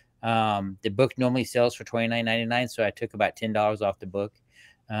mail. The book normally sells for $29.99, so I took about $10 off the book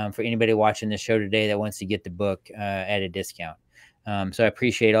for anybody watching the show today that wants to get the book at a discount. So I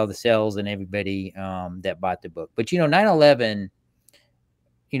appreciate all the sales and everybody that bought the book. But 9/11,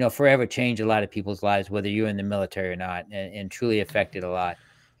 forever changed a lot of people's lives, whether you're in the military or not, and truly affected a lot.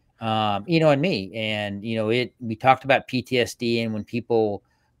 And me, and, we talked about PTSD, and when people,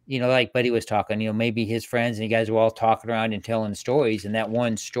 like Buddy was talking, maybe his friends and you guys were all talking around and telling stories, and that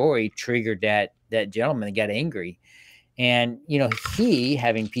one story triggered that gentleman that got angry. And, he,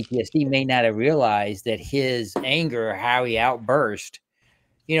 having PTSD, may not have realized that his anger, how he outburst,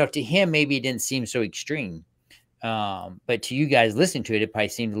 to him, maybe it didn't seem so extreme. But to you guys listening to it, it probably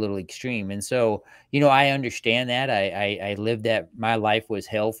seemed a little extreme. And so, I understand that. I lived that. My life was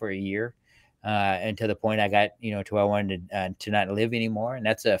hell for a year, and to the point I got, to where I wanted to not live anymore. And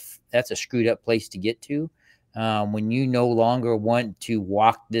that's a screwed up place to get to. When you no longer want to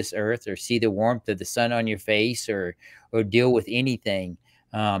walk this earth or see the warmth of the sun on your face or deal with anything,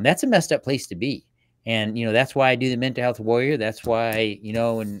 that's a messed up place to be. And, that's why I do the Mental Health Warrior. That's why,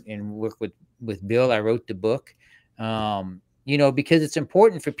 and work with Bill, I wrote the book. Because it's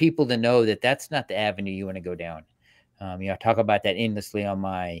important for people to know that that's not the avenue you want to go down. I talk about that endlessly on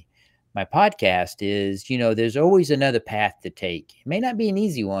my my podcast is, there's always another path to take. It may not be an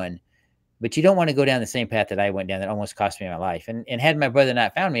easy one, but you don't want to go down the same path that I went down that almost cost me my life. And had my brother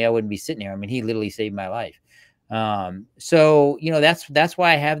not found me, I wouldn't be sitting here. I mean, he literally saved my life. So that's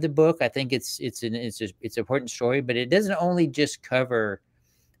why I have the book. I think it's an important story, but it doesn't only just cover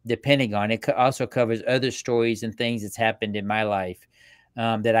the Pentagon. It also covers other stories and things that's happened in my life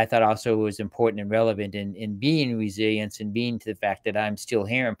that I thought also was important and relevant in being resilience and being to the fact that I'm still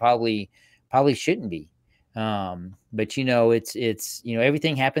here and probably shouldn't be. But it's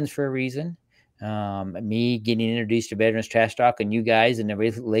everything happens for a reason. Me getting introduced to Veterans Trash Talk and you guys and the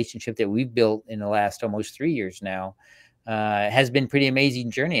relationship that we've built in the last almost 3 years now has been pretty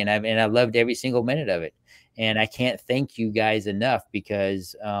amazing journey. And I've loved every single minute of it. And I can't thank you guys enough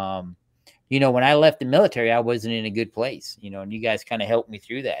because, when I left the military, I wasn't in a good place, and you guys kind of helped me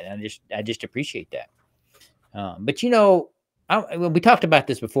through that. And I just appreciate that. But we talked about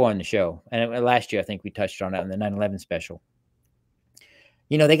this before on the show, and last year I think we touched on it on the 9/11 special.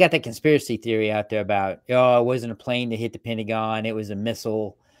 They got that conspiracy theory out there about, it wasn't a plane that hit the Pentagon, it was a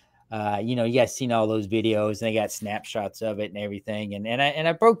missile. You guys seen all those videos, and they got snapshots of it and everything. And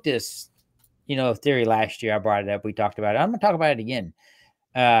I broke this, theory last year. I brought it up. We talked about it. I'm gonna talk about it again.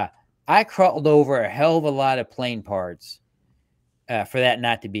 I crawled over a hell of a lot of plane parts for that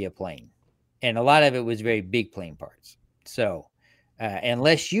not to be a plane, and a lot of it was very big plane parts. So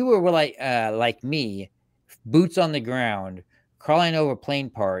unless you were like me, boots on the ground, crawling over plane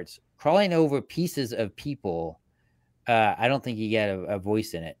parts, crawling over pieces of people, I don't think you got a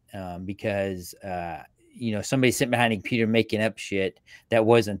voice in it because somebody sitting behind a computer making up shit that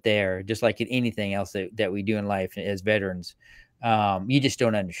wasn't there, just like in anything else that we do in life as veterans. You just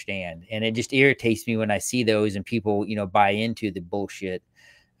don't understand. And it just irritates me when I see those and people, buy into the bullshit.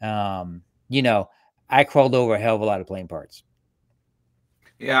 I crawled over a hell of a lot of plane parts.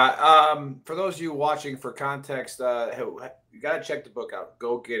 Yeah. For those of you watching, for context, you got to check the book out.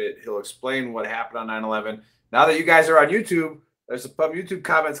 Go get it. He'll explain what happened on 9/11. Now that you guys are on YouTube, there's some YouTube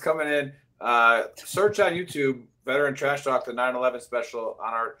comments coming in. Search on YouTube, Veteran Trash Talk, the 9/11 special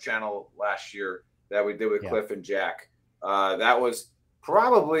on our channel last year that we did with Cliff and Jack. That was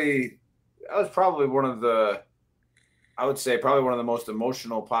probably one of the, I would say probably one of the most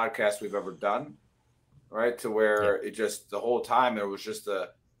emotional podcasts we've ever done. Right. To where it just, the whole time there was just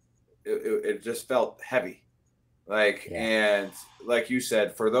it just felt heavy. And like you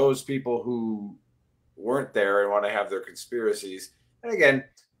said, for those people who weren't there and want to have their conspiracies, and again,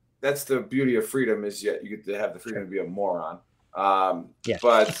 that's the beauty of freedom, is yet you get to have the freedom to be a moron. But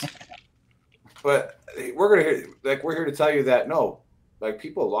we're here to tell you that no,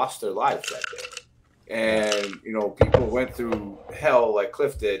 people lost their lives that day, and people went through hell like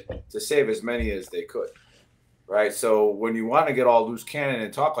Cliff did to save as many as they could. Right. So when you want to get all loose cannon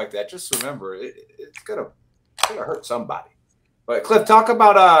and talk like that, just remember it's gonna hurt somebody. But Cliff, talk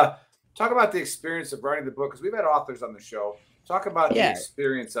about the experience of writing the book, because we've had authors on the show. Talk about the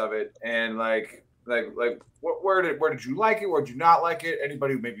experience of it, and where did you like it? Where did you not like it?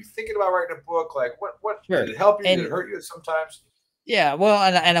 Anybody who may be thinking about writing a book, what did it help you? Did it hurt you sometimes? Yeah, well,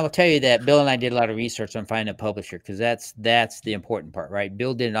 and I will tell you that Bill and I did a lot of research on finding a publisher, because that's the important part, right?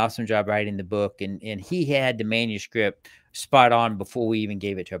 Bill did an awesome job writing the book, and he had the manuscript spot on before we even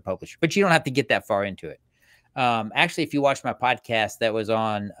gave it to a publisher. But you don't have to get that far into it. Actually, if you watch my podcast that was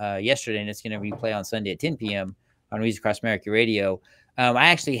on yesterday, and it's going to replay on Sunday at 10 p.m. on Reason Across America Radio, I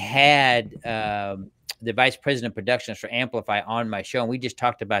actually had the vice president of productions for Amplify on my show, and we just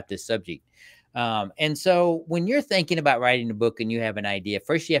talked about this subject. And so when you're thinking about writing a book and you have an idea,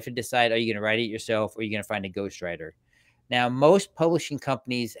 first you have to decide, are you going to write it yourself, or are you going to find a ghostwriter? Now, most publishing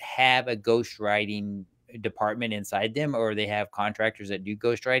companies have a ghostwriting department inside them, or they have contractors that do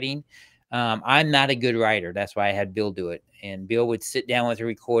ghostwriting. I'm not a good writer. That's why I had Bill do it. And Bill would sit down with a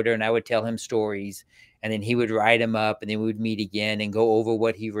recorder and I would tell him stories, and then he would write them up, and then we would meet again and go over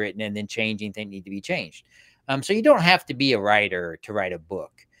what he'd written and then change anything that need to be changed. So you don't have to be a writer to write a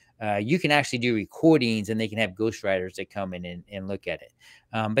book. You can actually do recordings, and they can have ghostwriters that come in and look at it.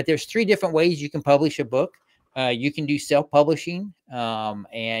 But there's 3 different ways you can publish a book. You can do self-publishing,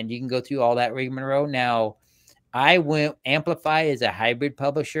 and you can go through all that rigmarole. Now, Amplify is a hybrid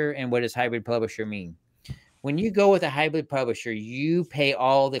publisher. And what does hybrid publisher mean? When you go with a hybrid publisher, you pay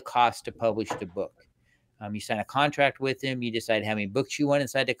all the costs to publish the book. You sign a contract with them. You decide how many books you want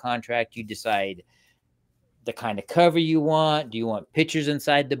inside the contract. You decide the kind of cover you want. Do you want pictures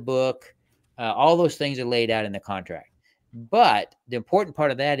inside the book? All those things are laid out in the contract. But the important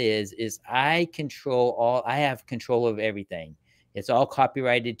part of that is I have control of everything. It's all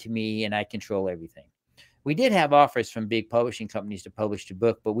copyrighted to me, and I control everything. We did have offers from big publishing companies to publish the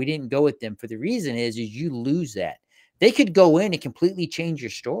book, but we didn't go with them for the reason is you lose that. They could go in and completely change your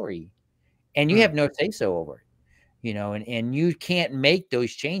story, and you have no say so over it. You know, and you can't make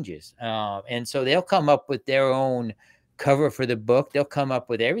those changes. And so they'll come up with their own cover for the book. They'll come up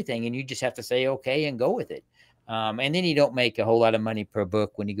with everything, and you just have to say okay and go with it. And then you don't make a whole lot of money per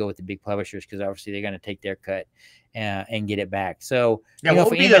book when you go with the big publishers, because obviously they're going to take their cut and get it back. So yeah, what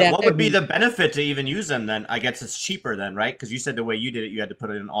would be the benefit to even use them then? I guess it's cheaper then, right? Because you said the way you did it, you had to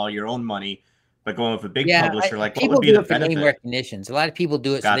put in all your own money. But going with a big publisher, like what would be the benefit? Name recognitions. A lot of people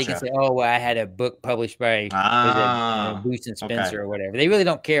do it so they can say, "Oh, well, I had a book published by Boots and Spencer or whatever." They really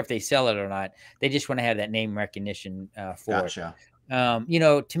don't care if they sell it or not. They just want to have that name recognition for it. You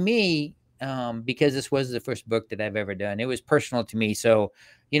know, to me, because this was the first book that I've ever done, it was personal to me. So,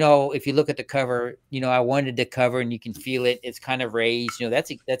 you know, if you look at the cover, you know, I wanted the cover, and you can feel it. It's kind of raised. You know,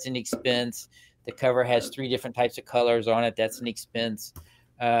 that's an expense. The cover has 3 different types of colors on it. That's an expense.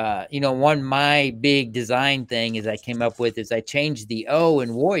 You know, my big design thing is I came up with is I changed the O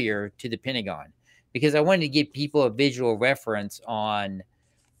in warrior to the Pentagon, because I wanted to give people a visual reference on,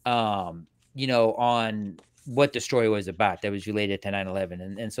 you know, on what the story was about that was related to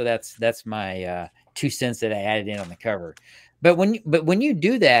 9/11. And so that's my 2 cents that I added in on the cover. But when you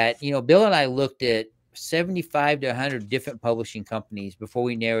do that, you know, Bill and I looked at 75 to 100 different publishing companies before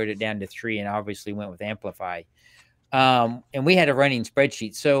we narrowed it down to 3, and obviously went with Amplify. And we had a running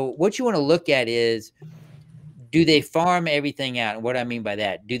spreadsheet. So what you want to look at is, do they farm everything out? And what I mean by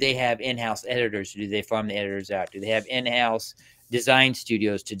that, do they have in-house editors? Do they farm the editors out? Do they have in-house design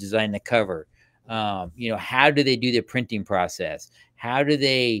studios to design the cover? You know, how do they do the printing process? How do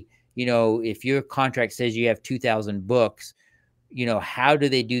they, you know, if your contract says you have 2,000 books, you know, how do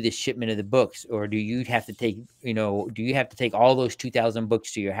they do the shipment of the books? Or do you have to take, you know, do you have to take all those 2,000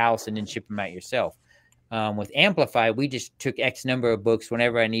 books to your house and then ship them out yourself? With Amplify, we just took X number of books.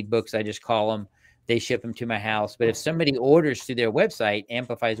 Whenever I need books, I just call them. They ship them to my house. But if somebody orders through their website,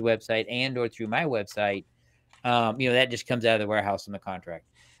 Amplify's website, and or through my website, you know, that just comes out of the warehouse in the contract.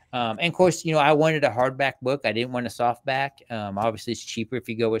 And of course, you know, I wanted a hardback book. I didn't want a softback. Obviously, it's cheaper if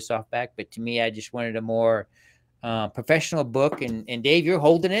you go with softback. But to me, I just wanted a more professional book. And Dave, you're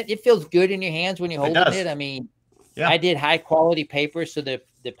holding it. It feels good in your hands when you're holding it. I mean, I did high quality paper, so the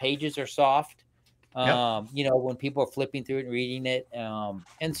pages are soft. You know, when people are flipping through it and reading it.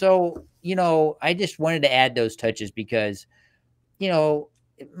 And so, you know, I just wanted to add those touches because, you know,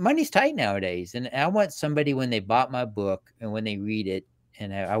 money's tight nowadays. And I want somebody, when they bought my book and when they read it,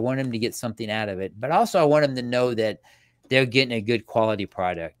 and I want them to get something out of it, but also I want them to know that they're getting a good quality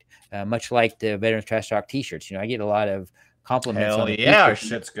product, much like the Veterans Trash Talk t-shirts. You know, I get a lot of compliments on our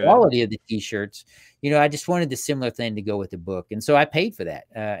shit's good. Quality of the t-shirts. You know, I just wanted the similar thing to go with the book. And so I paid for that.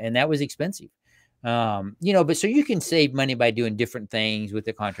 And that was expensive. You know, but so you can save money by doing different things with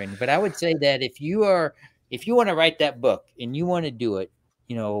the contract. But I would say that if you want to write that book and you want to do it,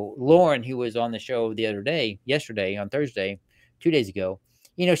 you know, Lauren, who was on the show yesterday on Thursday, 2 days ago,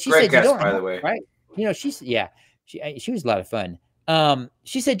 you know, she Great said, guest, you don't by the way. right. You know, she was a lot of fun.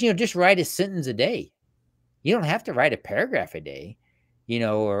 She said, you know, just write a sentence a day. You don't have to write a paragraph a day, you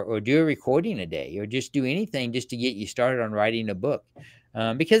know, or do a recording a day, or just do anything just to get you started on writing a book.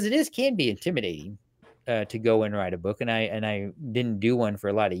 Because can be intimidating to go and write a book. And I didn't do one for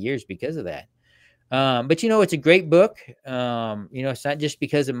a lot of years because of that. But, you know, it's a great book. You know, it's not just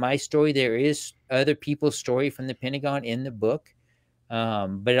because of my story. There is other people's story from the Pentagon in the book.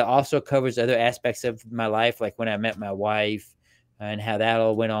 But it also covers other aspects of my life, like when I met my wife and how that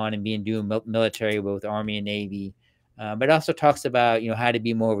all went on and doing military, both Army and Navy. But it also talks about, you know, how to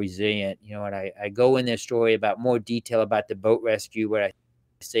be more resilient. You know, and I go in their story about more detail about the boat rescue where I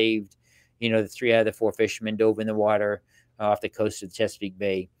saved, you know, the 3 out of the 4 fishermen dove in the water off the coast of Chesapeake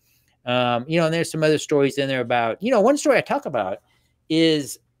Bay. You know, and there's some other stories in there about, you know, one story I talk about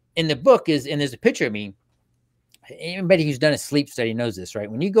is in the book and there's a picture of me. Anybody who's done a sleep study knows this, right?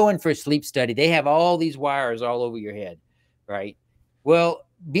 When you go in for a sleep study, they have all these wires all over your head, right? Well,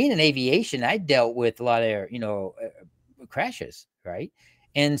 being in aviation, I dealt with a lot of, you know, crashes, right?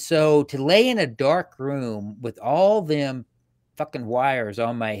 And so to lay in a dark room with all them fucking wires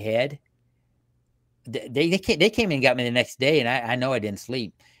on my head, they came in and got me the next day, and I know I didn't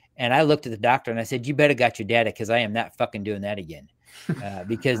sleep. And I looked at the doctor and I said, "You better got your data, because I am not fucking doing that again."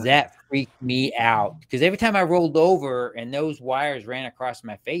 Because that freaked me out. Because every time I rolled over and those wires ran across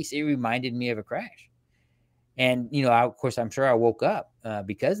my face, it reminded me of a crash. And, you know, of course, I'm sure I woke up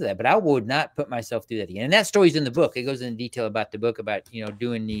because of that, but I would not put myself through that again. And that story's in the book. It goes into detail about the book about, you know,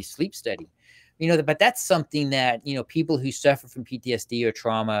 doing the sleep study, you know, but that's something that, you know, people who suffer from PTSD or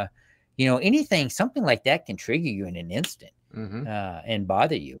trauma, anything, something like that can trigger you in an instant and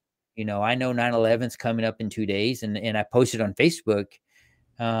bother you. I know 9/11's coming up in 2 days, and I posted on Facebook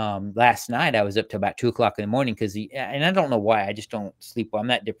last night. I was up to about 2 o'clock in the morning and I don't know why. I just don't sleep well. I'm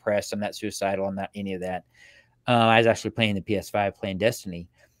not depressed. I'm not suicidal. I'm not any of that. I was actually playing the PS5, playing Destiny.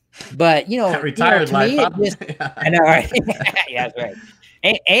 But retired to life. me, I know, right? Yeah, that's right.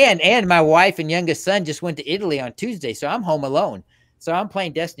 And my wife and youngest son just went to Italy on Tuesday, so I'm home alone. So I'm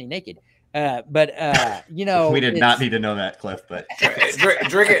playing Destiny naked. But we did not need to know that, Cliff. But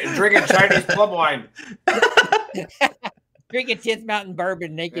drinking Chinese plum wine, drinking 10th Mountain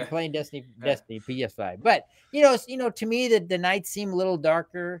bourbon naked, playing Destiny PS5. But to me, the nights seem a little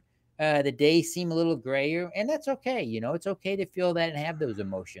darker. The days seem a little grayer, and that's okay. It's okay to feel that and have those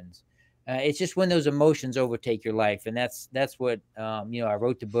emotions. It's just when those emotions overtake your life, and that's what I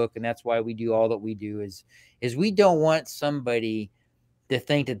wrote the book, and that's why we do all that we do. Is we don't want somebody to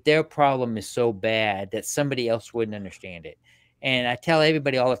think that their problem is so bad that somebody else wouldn't understand it. And I tell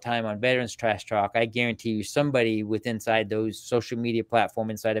everybody all the time on Veterans Trash Talk, I guarantee you somebody inside those social media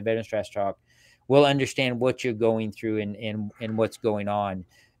platform inside of Veterans Trash Talk will understand what you're going through and what's going on.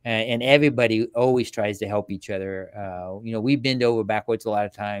 And everybody always tries to help each other. We bend over backwards a lot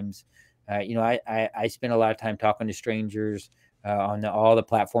of times. I spend a lot of time talking to strangers on all the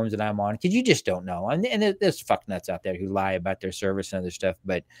platforms that I'm on, because you just don't know. And there's fuck nuts out there who lie about their service and other stuff.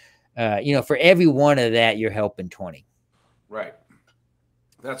 But, for every one of that, you're helping 20. Right.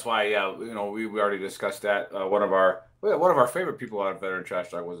 That's why, we already discussed that. One of our favorite people out of Veteran Trash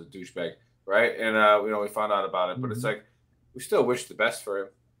Talk was a douchebag, right? And, we found out about it. But it's like, we still wish the best for him.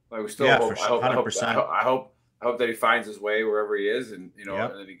 Like, we still hope, for sure, I hope that he finds his way wherever he is, and and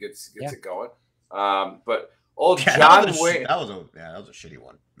then he gets it going. But old John Wayne, that was a shitty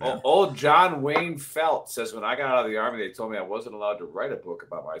one. Old John Wayne Felt says, when I got out of the Army, they told me I wasn't allowed to write a book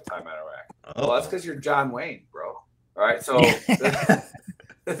about my time in Iraq. Well, that's because you're John Wayne, bro. All right, so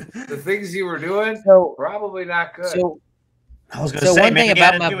the things you were doing, probably not good. So I was going to say, one thing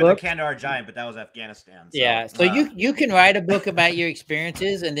about my book, the Kandahar Giant, but that was Afghanistan. So you can write a book about your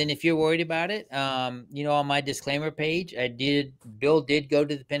experiences, and then if you're worried about it, on my disclaimer page, Bill did go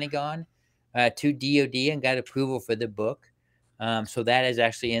to the Pentagon, to DOD, and got approval for the book. So that is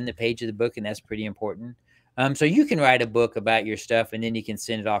actually in the page of the book, and that's pretty important. So you can write a book about your stuff, and then you can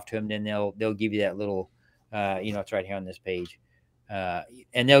send it off to them. Then they'll give you that little, it's right here on this page,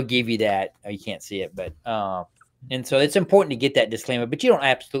 and they'll give you that. You can't see it, but. And so it's important to get that disclaimer, but you don't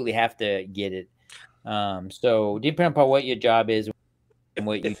absolutely have to get it. So depending upon what your job is and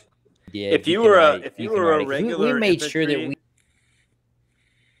what you did. If you were a regular, we made sure that we.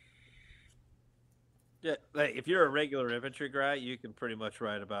 Yeah, like if you're a regular infantry guy, you can pretty much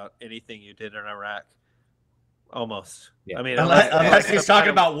write about anything you did in Iraq. Almost. Yeah. I mean, unless he's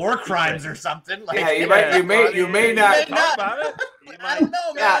talking about war crimes or something. Like, you may not talk about it. I don't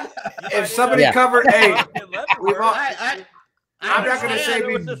know, man. If somebody covered, I'm not going to say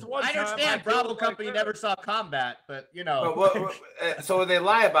I understand Bravo Company never saw combat, but so when they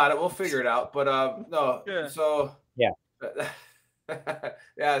lie about it, we'll figure it out. But no, so yeah.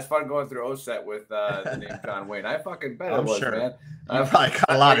 Yeah, it's fun going through OSET with the name John Wayne. I fucking bet it was, sure. man. I probably got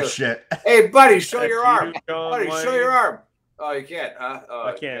a lot of shit. Hey, buddy, show your arm. Buddy, show your arm. Oh, you can't, huh? Oh,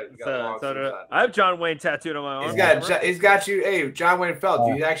 I can't. I have John Wayne tattooed on my arm. He's got you. Hey, John Wayne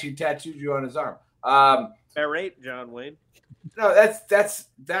Felt. He actually tattooed you on his arm. Narrate, John Wayne. No, that's.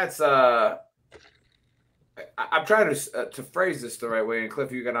 I'm trying to phrase this the right way, and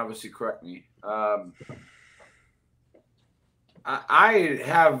Cliff, you can obviously correct me. I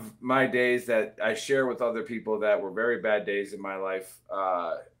have my days that I share with other people that were very bad days in my life.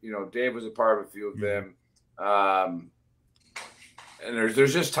 Dave was a part of a few of them. And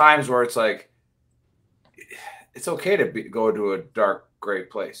there's just times where it's like, it's okay to go to a dark, gray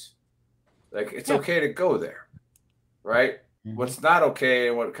place. Like, it's okay to go there, right? Mm-hmm. What's not okay,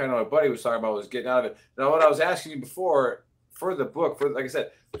 and what kind of my buddy was talking about, was getting out of it. Now, what I was asking you before for the book, like I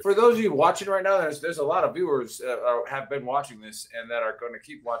said, for those of you watching right now, there's a lot of viewers have been watching this and that are going to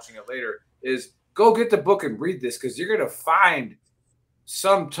keep watching it later, is go get the book and read this, because you're going to find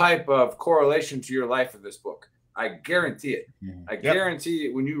some type of correlation to your life in this book. I guarantee it. I guarantee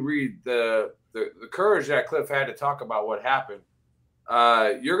it. When you read the courage that Cliff had to talk about what happened,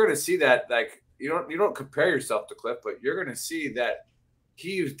 you're going to see that, like, you don't compare yourself to Cliff, but you're going to see that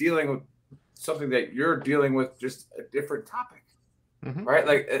he was dealing with something that you're dealing with, just a different topic, right?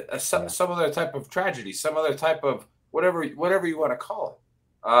 Like some other type of tragedy, some other type of whatever you want to call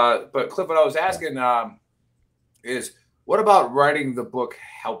it. But Cliff, what I was asking is, what about writing the book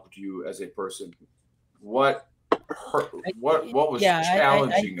helped you as a person? What was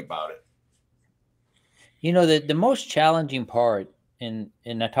challenging about it? The most challenging part, and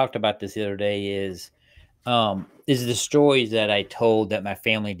I talked about this the other day, is the stories that I told that my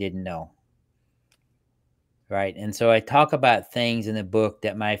family didn't know. Right. And so I talk about things in the book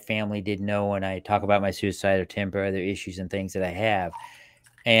that my family didn't know when I talk about my suicide or temper, other issues and things that I have.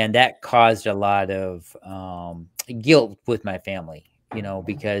 And that caused a lot of guilt with my family,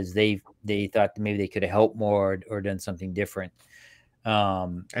 because they thought that maybe they could have helped more or done something different.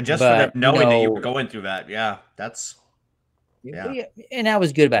 And just for them knowing that you were going through that, that's and I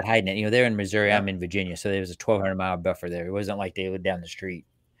was good about hiding it. They're in Missouri, Yep. I'm in Virginia, so there was a 1,200-mile buffer there. It wasn't like they lived down the street.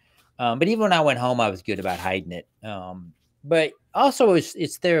 But even when I went home, I was good about hiding it. But also,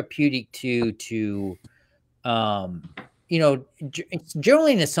 it's therapeutic to journaling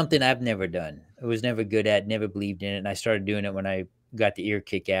is something I've never done. I was never good at, never believed in it. And I started doing it when I got the Ear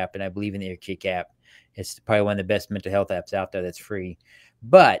Kick app, and I believe in the Ear Kick app. It's probably one of the best mental health apps out there that's free.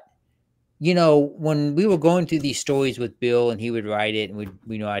 But, when we were going through these stories with Bill and he would write it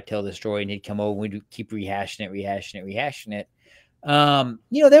and I'd tell the story and he'd come over and we'd keep rehashing it.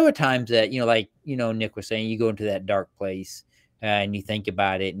 There were times that, Nick was saying, you go into that dark place and you think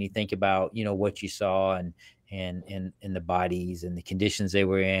about it and you think about, what you saw and the bodies and the conditions they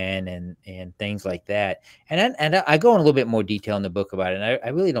were in and things like that. And I go in a little bit more detail in the book about it. And I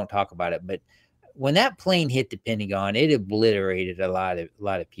really don't talk about it, but when that plane hit the Pentagon, it obliterated a lot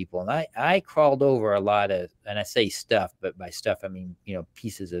of people. And I crawled over a lot of, and I say stuff, but by stuff, I mean,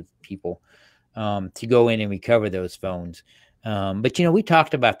 pieces of people, to go in and recover those phones. But we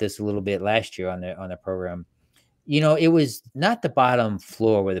talked about this a little bit last year on the program. It was not the bottom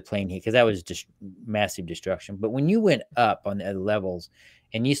floor where the plane hit, because that was just massive destruction. But when you went up on the other levels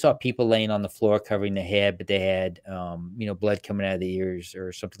and you saw people laying on the floor covering the head, but they had blood coming out of the ears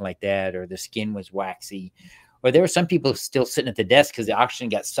or something like that, or the skin was waxy, or there were some people still sitting at the desk because the oxygen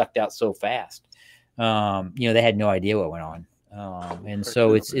got sucked out so fast. They had no idea what went on. And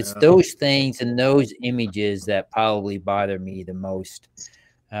so it's those things and those images that probably bother me the most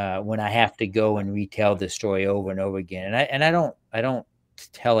when I have to go and retell the story over and over again. And I don't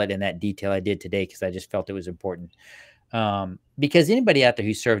tell it in that detail I did today because I just felt it was important. Because anybody out there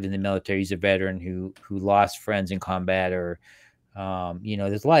who served in the military, who's a veteran who lost friends in combat, or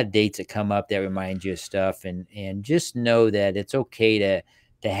there's a lot of dates that come up that remind you of stuff, and just know that it's okay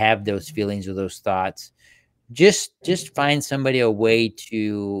to have those feelings or those thoughts. Just find somebody a way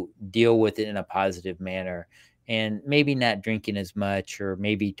to deal with it in a positive manner, and maybe not drinking as much, or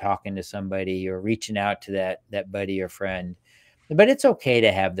maybe talking to somebody, or reaching out to that buddy or friend. But it's okay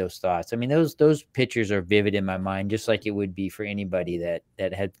to have those thoughts. I mean, those pictures are vivid in my mind, just like it would be for anybody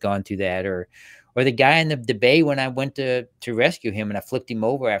that had gone through that, or the guy in the bay when I went to rescue him and I flipped him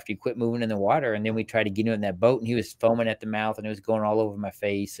over after he quit moving in the water, and then we tried to get him in that boat and he was foaming at the mouth and it was going all over my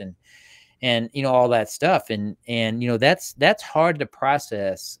face and all that stuff. And that's hard to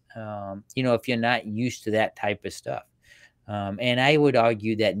process, if you're not used to that type of stuff. And I would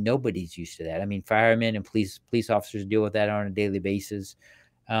argue that nobody's used to that. I mean, firemen and police officers deal with that on a daily basis,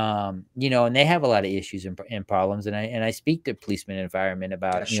 and they have a lot of issues and problems. And I speak to policemen and firemen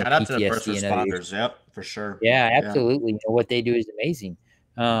about shout out to the first PTSD and other responders. Yep, for sure. Yeah, absolutely. What they do is amazing.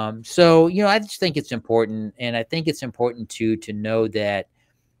 So I just think it's important, and I think it's important to know that.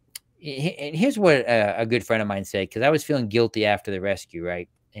 And here's what a good friend of mine said, because I was feeling guilty after the rescue, right?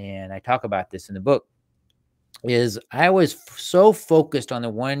 And I talk about this in the book. Is I was so focused on the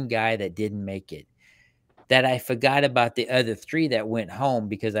one guy that didn't make it that I forgot about the other 3 that went home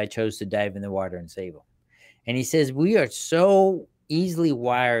because I chose to dive in the water and save them. And he says, we are so easily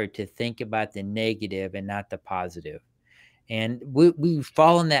wired to think about the negative and not the positive. And we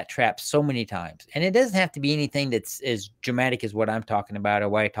fall in that trap so many times. And it doesn't have to be anything that's as dramatic as what I'm talking about or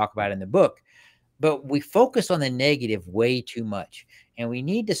what I talk about in the book. But we focus on the negative way too much. And we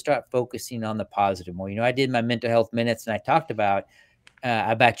need to start focusing on the positive more. I did my mental health minutes and I talked about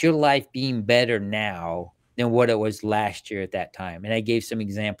your life being better now than what it was last year at that time. And I gave some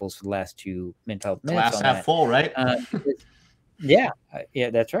examples for the last 2 mental health minutes. Glass half full, right? Yeah,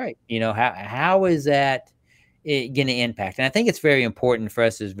 that's right. How is that going to impact? And I think it's very important for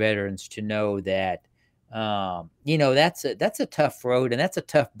us as veterans to know that, that's a tough road and that's a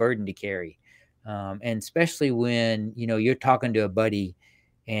tough burden to carry. And especially when, you're talking to a buddy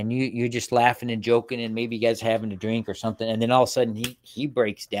and you're just laughing and joking and maybe you guys having a drink or something. And then all of a sudden he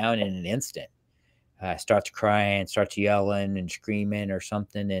breaks down in an instant, starts crying, starts yelling and screaming or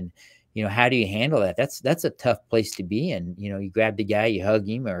something. And, how do you handle that? That's a tough place to be in. You grab the guy, you hug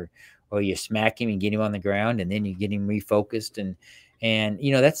him or you smack him and get him on the ground and then you get him refocused. And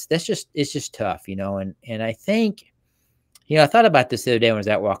it's just tough, and I think, I thought about this the other day when I was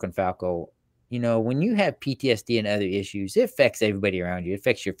out walking Falco. you know, when you have PTSD and other issues, it affects everybody around you. It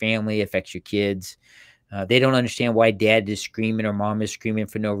affects your family, it affects your kids. They don't understand why dad is screaming or mom is screaming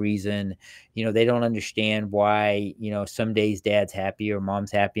for no reason. You know, they don't understand why, you know, some days dad's happy or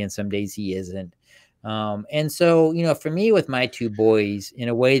mom's happy and some days he isn't. And so, you know, for me with my two boys, in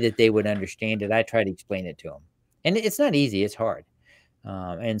a way that they would understand it, I try to explain it to them. And it's not easy, it's hard.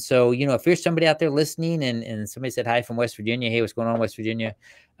 And so, you know, if there's somebody out there listening and somebody said hi from West Virginia, hey, what's going on in West Virginia?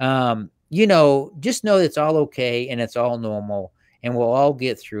 You know, just know it's all okay and it's all normal and we'll all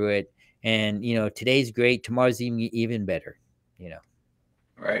get through it. And, you know, today's great. Tomorrow's even better, you know?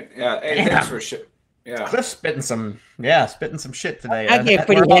 Right. Yeah. Hey, thanks for shit. Yeah. Cliff's spitting some shit today. I get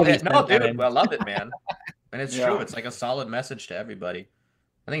pretty heavy. No, dude, I love it, man. And it's Yeah. true. It's like a solid message to everybody.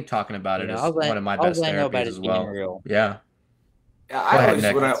 I think talking about it You is know, one of my best therapies as well. Yeah. Yeah, I always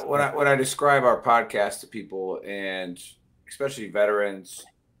when I describe our podcast to people, and especially veterans,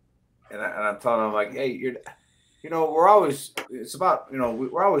 and I'm telling them like, hey, you know, we're always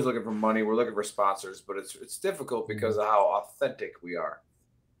looking for money, we're looking for sponsors, but it's difficult because of how authentic we are.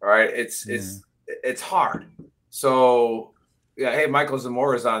 All right, it's hard. So yeah, hey, Michael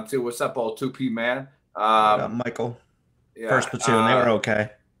Zamora is on too. What's up, old 2P man? Michael, first platoon, they were okay.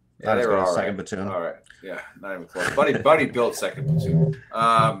 Yeah, they were all second right. platoon. All right. Yeah, not even close. Buddy built second platoon.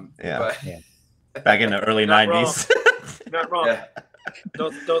 Back in the early '90s. Not wrong. Yeah.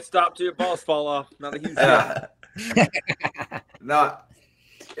 Don't stop till your balls fall off. Not a huge deal. No,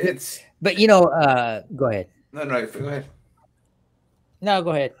 it's. But you know, go ahead. No, go ahead. No,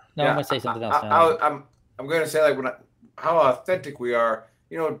 go ahead. No, Yeah, I'm gonna say something else. Now. I'm gonna say like how authentic we are.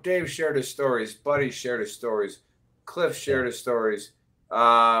 You know, Dave shared his stories. Buddy shared his stories. Cliff shared his stories.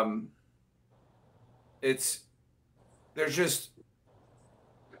 There's just,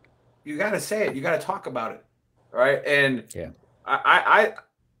 you got to say it. You got to talk about it. Right. And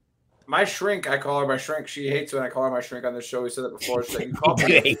my shrink, I call her my shrink. She hates when I call her my shrink on the show. We said that before. She's like, you called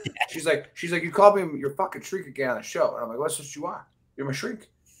me. She's like, you called me your fucking shrink again on the show. And I'm like, well, that's what you are. You're my shrink,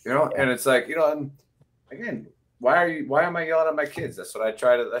 you know? And it's like, you know, and again, why am I yelling at my kids? That's what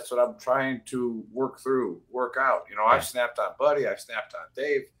I'm trying to work out. You know, I've snapped on Buddy. I've snapped on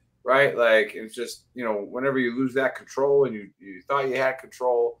Dave. Right. Like, it's just, you know, whenever you lose that control and you thought you had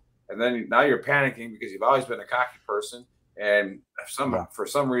control and then now you're panicking because you've always been a cocky person. And for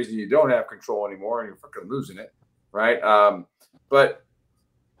some reason you don't have control anymore and you're fucking losing it. Right. But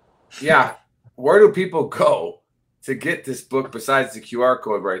yeah, where do people go to get this book besides the QR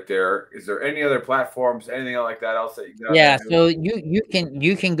code right there? Is there any other platforms, anything like that else that you got? Yeah, so you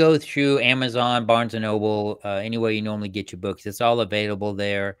can go through Amazon, Barnes and Noble, anywhere you normally get your books. It's all available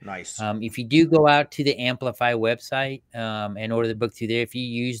there. Nice. If you do go out to the Amplify website and order the book through there, if you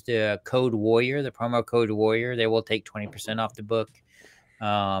use the code Warrior, the promo code Warrior, they will take 20% off the book,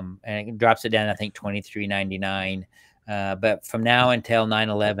 and it drops it down, I think, $23.99. But from now until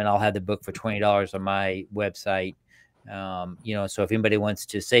 9/11, I'll have the book for $20 on my website. You know, so if anybody wants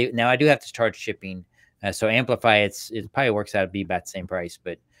to say, now I do have to charge shipping. So Amplify, it probably works out to be about the same price,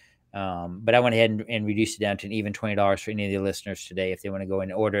 but I went ahead and reduced it down to an even $20 for any of the listeners today if they want to go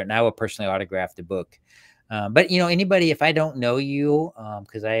and order it. And I will personally autograph the book. But you know, anybody, if I don't know you,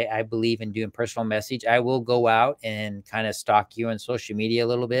 because I believe in doing personal message, I will go out and kind of stalk you on social media a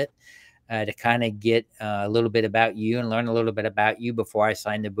little bit to kind of get a little bit about you and learn a little bit about you before I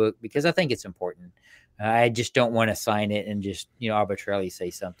sign the book, because I think it's important. I just don't want to sign it and just, you know, arbitrarily say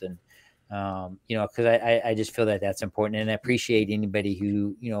something, you know, because I just feel that that's important. And I appreciate anybody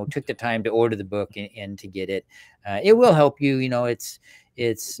who, you know, took the time to order the book and to get it. It will help you. You know, it's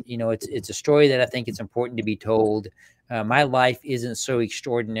a story that I think it's important to be told. My life isn't so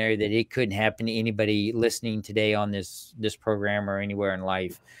extraordinary that it couldn't happen to anybody listening today on this program or anywhere in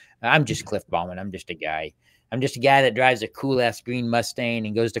life. I'm just Cliff Ballman. I'm just a guy. I'm just a guy that drives a cool ass green Mustang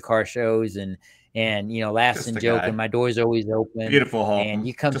and goes to car shows and you know, laughs and joke, and my door's always open. Beautiful home. And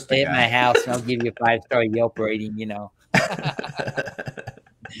you come stay at my house and I'll give you a 5-star Yelp rating, you know.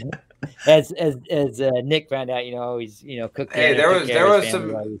 as Nick found out, you know, he's, you know, cooking. Hey, there was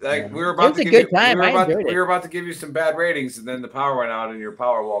some, like, we were about to give you some bad ratings, and then the power went out and your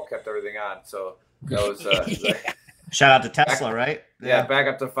power wall kept everything on. So that was shout out to Tesla, right? Yeah, back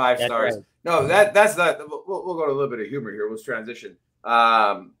up to 5 stars. Right. No, that's not. We'll go to a little bit of humor here. Let's transition.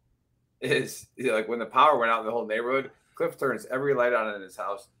 Is, you know, like when the power went out in the whole neighborhood, Cliff turns every light on in his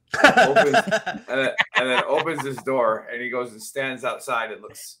house, opens, and then opens his door, and he goes and stands outside and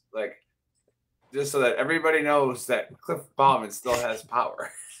looks like, just so that everybody knows that Cliff Ballman still has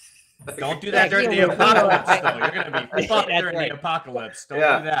power. Don't do that during the apocalypse. Though. You're going to be fucked during the apocalypse. Don't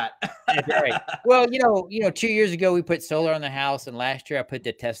do that. That's right. Well, you know, 2 years ago we put solar on the house, and last year I put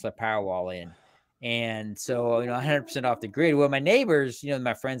the Tesla Powerwall in. And so, 100% off the grid. Well, my neighbors,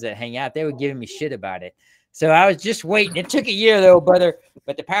 my friends that hang out, they were giving me shit about it. So I was just waiting. It took a year though, brother,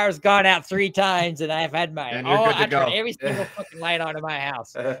 but the power's gone out 3 times and I've had I turned every single fucking light on in my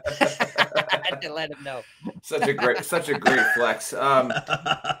house. I had to let them know. Such a great flex.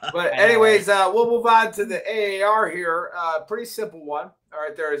 But anyways, we'll move on to the AAR here. Pretty simple one. All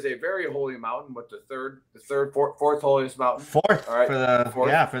right, there is a very holy mountain. What fourth holiest mountain? Fourth, all right,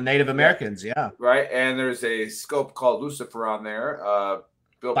 for the Native Americans, yeah. Right, and there's a scope called Lucifer on there,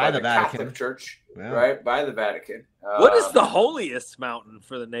 built by the Vatican. Catholic Church, right, by the Vatican. What is the holiest mountain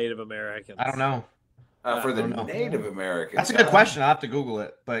for the Native Americans? I don't know. For the Native Americans, that's a good question. I'll have to Google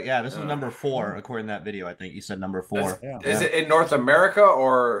it. But yeah, this is number 4 according to that video. I think you said number 4. Is it in North America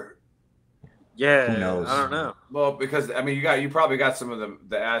or? Yeah, who knows? I don't know. Well, because you probably got some of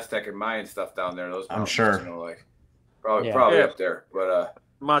the Aztec and Mayan stuff down there. Those I'm sure. Probably up there, but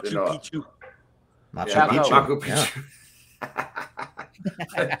Machu Picchu. Machu Picchu.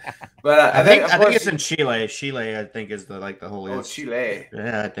 But I think it's in Chile. Chile, I think, is the holiest. Oh, Chile.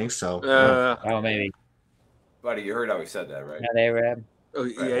 Yeah, I think so. Oh, maybe. Buddy, you heard how he said that, right? Yeah, they were. Oh,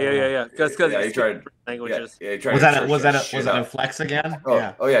 yeah. Because he tried languages. Yeah, he tried was that a flex again?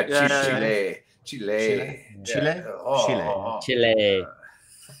 Oh, Chile. Chile.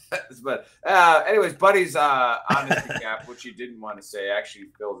 But anyways, Buddy's honesty gap, which he didn't want to say, actually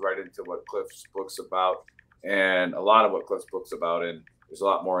builds right into what Cliff's book's about, and a lot of what Cliff's book's about, and there's a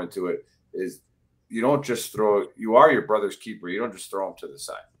lot more into it. Is you don't just you are your brother's keeper. You don't just throw him to the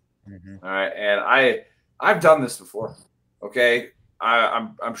side. Mm-hmm. All right, and I've done this before. Okay,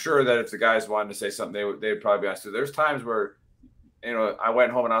 I'm sure that if the guys wanted to say something, they'd probably be honest too. There's times where, I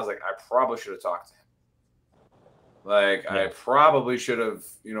went home and I was like, I probably should have talked to him. I probably should have,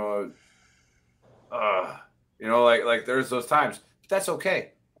 there's those times, but that's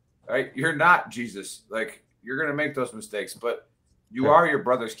okay. Right? You're not Jesus. You're going to make those mistakes, but you are your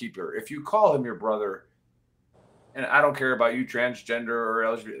brother's keeper. If you call him your brother, and I don't care about you transgender or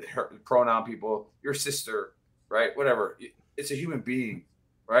LGBT pronoun people, your sister, right? Whatever. It's a human being,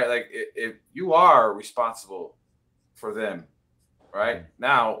 right? If you are responsible for them, right?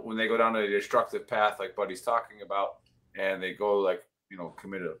 Now, when they go down a destructive path, like Buddy's talking about, and they go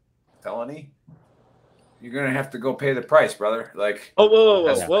commit a felony, you're gonna have to go pay the price, brother.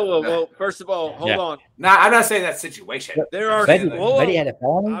 Whoa! First of all, hold on. Nah, I'm not saying that situation. There are Buddy had a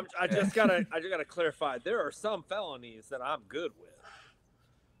felony. I just gotta clarify. There are some felonies that I'm good with.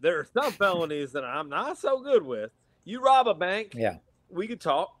 There are some felonies that I'm not so good with. You rob a bank, we could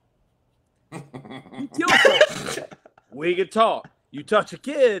talk. You kill someone, we could talk. You touch a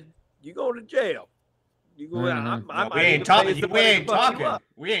kid, you go to jail. You go. We ain't talking.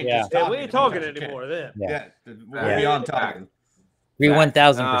 We ain't talking anymore. Then we're beyond talking. We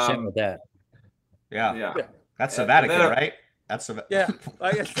 1,000% with that. Yeah. That's the Vatican, right? That's the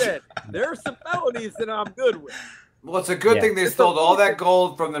Like I said, there are some felonies that I'm good with. Well, it's a good thing they stole all that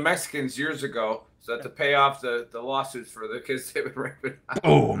gold from the Mexicans years ago, so that to pay off the lawsuits for the kids they've been raping.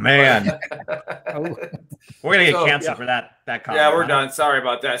 Oh man, we're gonna get canceled for that comment. Yeah, we're done. Sorry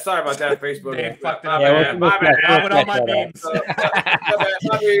about that. Facebook. They fucked it up. My bad. With all my memes.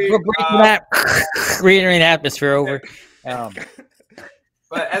 We're breaking that re-entering atmosphere over.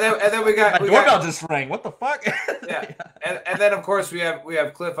 But and then we got my doorbell just rang. What the fuck? Yeah, and then of course we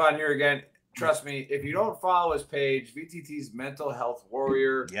have Cliff on here again. Trust me, if you don't follow his page, VTT's Mental Health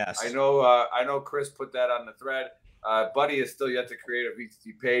Warrior. Yes. I know Chris put that on the thread. Buddy is still yet to create a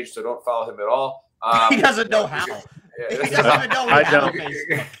VTT page, so don't follow him at all. He doesn't know how. He doesn't even know I don't.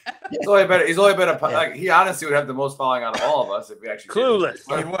 He's only been he honestly would have the most following out of all of us if we actually clueless.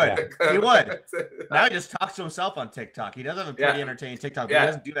 He would. Now he just talks to himself on TikTok. He does have a pretty entertaining TikTok, but he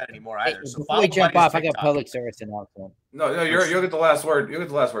doesn't do that anymore either. So before we jump off, I got public service announcement. No, you'll get the last word.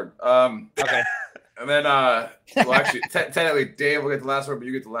 Okay. And then, well, actually, technically, Dave will get the last word, but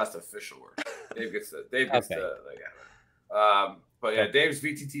you get the last official word. Dave gets but yeah, Dave's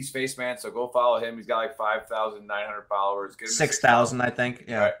VTT Spaceman, so go follow him. He's got like 5,900 followers. 6,000, I think.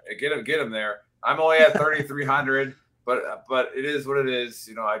 Yeah, right, get him there. I'm only at 3,300, but it is what it is.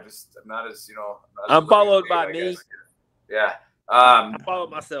 I'm not as I'm followed by me. Yeah. I followed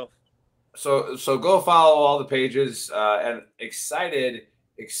myself. So go follow all the pages and excited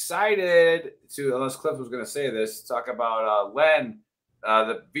to, unless Cliff was going to say this, talk about Len.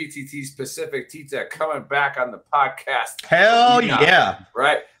 The VTT's Pacific Tita coming back on the podcast. Hell yeah.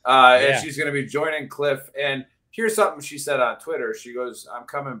 Right. And she's going to be joining Cliff. And here's something she said on Twitter. She goes, I'm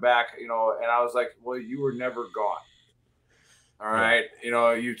coming back, and I was like, well, you were never gone. All right.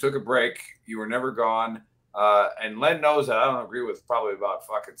 You took a break. You were never gone. And Len knows that I don't agree with probably about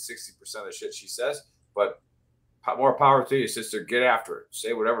fucking 60% of the shit she says, but more power to you, sister. Get after it.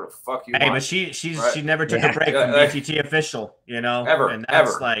 Say whatever the fuck you want. But she never took a break from VTT official, you know, and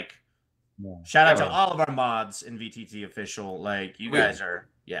that's like shout out to all of our mods in VTT official. Like you guys are,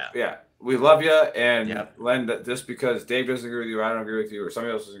 we love you. And Len, just because Dave doesn't agree with you, I don't agree with you, or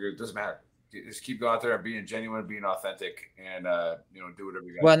somebody else doesn't agree, it doesn't matter. Just keep going out there and being genuine, being authentic, and do whatever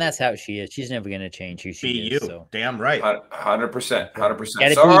you got. Well, and that's how she is. She's never going to change who she is. So. Damn right. 100%.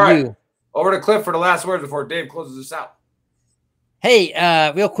 100%. So, all right. Over to Cliff for the last words before Dave closes us out. Hey,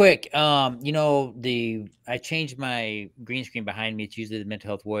 real quick, I changed my green screen behind me. It's usually the Mental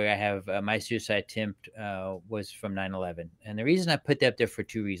Health Warrior. I have my suicide attempt was from 9/11. And the reason I put that up there for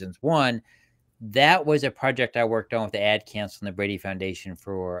two reasons. One, that was a project I worked on with the Ad Council and the Brady Foundation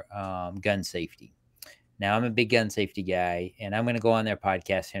for gun safety. Now, I'm a big gun safety guy, and I'm going to go on their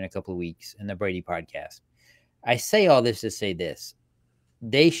podcast here in a couple of weeks, in the Brady podcast. I say all this to say this.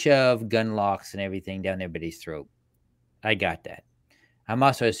 They shove gun locks and everything down everybody's throat. I got that. I'm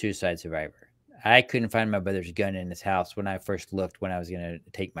also a suicide survivor. I couldn't find my brother's gun in his house when I first looked when I was going to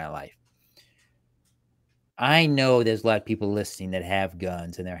take my life. I know there's a lot of people listening that have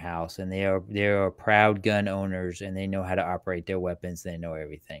guns in their house, and they are proud gun owners, and they know how to operate their weapons. They know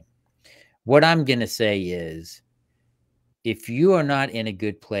everything. What I'm going to say is, if you are not in a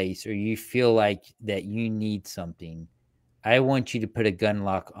good place or you feel like that you need something, I want you to put a gun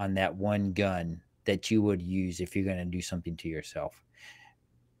lock on that one gun that you would use if you're going to do something to yourself.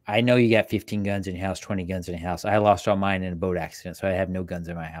 I know you got 15 guns in your house, 20 guns in your house. I lost all mine in a boat accident, so I have no guns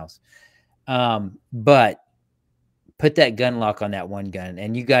in my house. But put that gun lock on that one gun,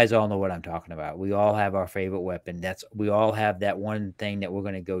 and you guys all know what I'm talking about. We all have our favorite weapon. We all have that one thing that we're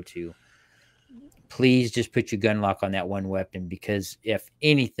going to go to. Please just put your gun lock on that one weapon, because if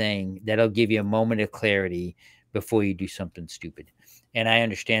anything, that'll give you a moment of clarity before you do something stupid. And I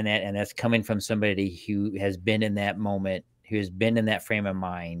understand that, and that's coming from somebody who has been in that moment, who has been in that frame of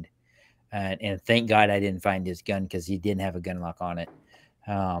mind. And thank God I didn't find his gun, because he didn't have a gun lock on it.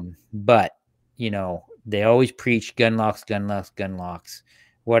 But, they always preach gun locks, gun locks, gun locks.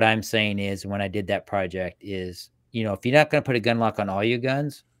 What I'm saying is, when I did that project is, if you're not going to put a gun lock on all your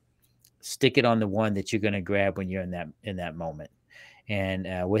guns, stick it on the one that you're going to grab when you're in that moment.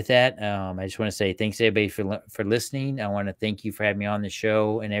 And with that, I just want to say thanks everybody for listening. I want to thank you for having me on the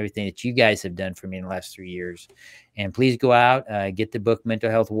show and everything that you guys have done for me in the last 3 years. And please go out, get the book Mental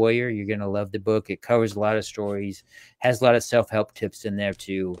Health Warrior. You're going to love the book. It covers a lot of stories, has a lot of self-help tips in there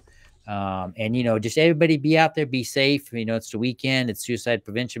too. And just everybody be out there, be safe. It's the weekend, it's Suicide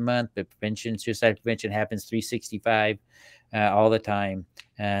Prevention Month, but suicide prevention happens 365 all the time.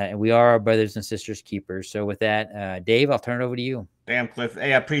 And we are our brothers and sisters keepers. So with that, Dave, I'll turn it over to you. Damn, Cliff.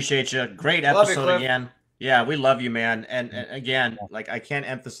 Hey, I appreciate you. Great episode again. Yeah, we love you, man. And again, I can't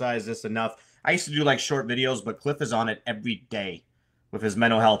emphasize this enough. I used to do short videos, but Cliff is on it every day with his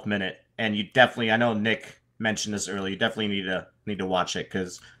Mental Health Minute. And you definitely, I know Nick mentioned this earlier, you definitely need to watch it,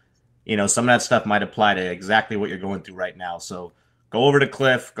 because some of that stuff might apply to exactly what you're going through right now. So go over to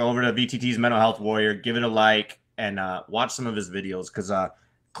Cliff, go over to VTT's Mental Health Warrior, give it a like, and watch some of his videos, because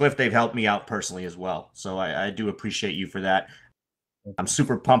Cliff, they've helped me out personally as well. So I do appreciate you for that. I'm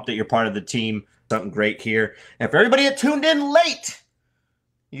super pumped that you're part of the team. Something great here. And for everybody that tuned in late,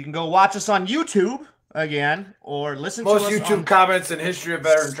 you can go watch us on YouTube again, or listen to us most YouTube comments in history of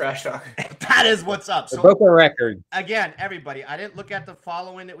veteran trash talk. That is what's up. So broke a record. Again, everybody, I didn't look at the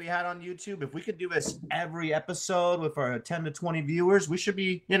following that we had on YouTube. If we could do this every episode with our 10 to 20 viewers, we should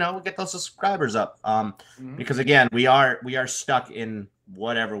be, we'll get those subscribers up. Because again, we are stuck in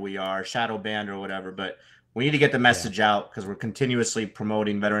whatever we are, shadow banned or whatever, but we need to get the message out, because we're continuously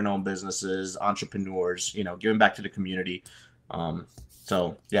promoting veteran-owned businesses, entrepreneurs, giving back to the community.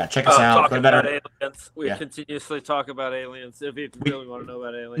 So yeah, check us out. Talking about aliens. We continuously talk about aliens. If you really want to know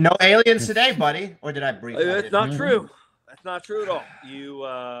about aliens. No aliens today, buddy. Or did I brief? It's not true. That's not true at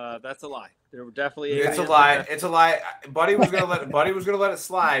all. That's a lie. There were definitely aliens. It's a lie. It's a lie. Buddy was gonna let it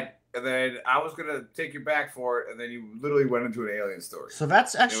slide, and then I was gonna take you back for it, and then you literally went into an alien story. So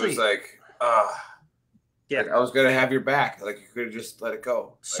that's actually it was yeah. I was gonna have your back. You could have just let it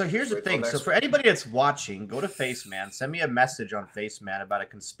go. So here's the thing. So for anybody that's watching, go to Faceman. Send me a message on Faceman about a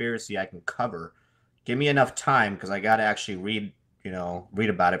conspiracy I can cover. Give me enough time, because I gotta actually read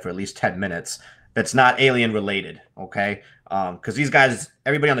about it for at least 10 minutes. That's not alien related, okay? Because these guys,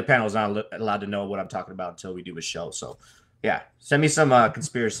 everybody on the panel is not allowed to know what I'm talking about until we do a show. So yeah, send me some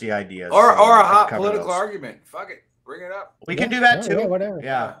conspiracy ideas or a hot political argument. Fuck it. Bring it up. We can do that too. Yeah, whatever.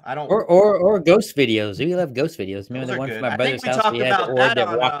 Yeah, I don't. Or ghost videos. We love ghost videos. Remember Those the are one good. from my I brother's think we house? talked We had the about orb that that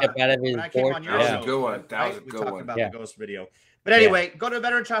on, walked up out of his when I came porch. on your That was show. a good one. That was a We good talked one. about Yeah. the ghost video. But anyway, go to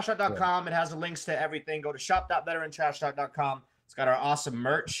veterantrashtalk.com. It has the links to everything. Go to shop.veterantrashtalk.com. It's got our awesome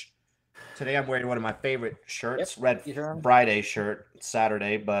merch. Today I'm wearing one of my favorite shirts, Red Friday shirt. It's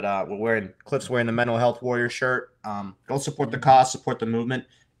Saturday, but Cliff's wearing the Mental Health Warrior shirt. Go support the cause, support the movement,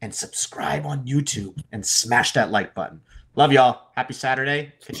 and subscribe on YouTube and smash that like button. Love y'all. Happy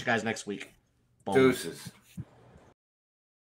Saturday. Catch you guys next week. Boom. Deuces.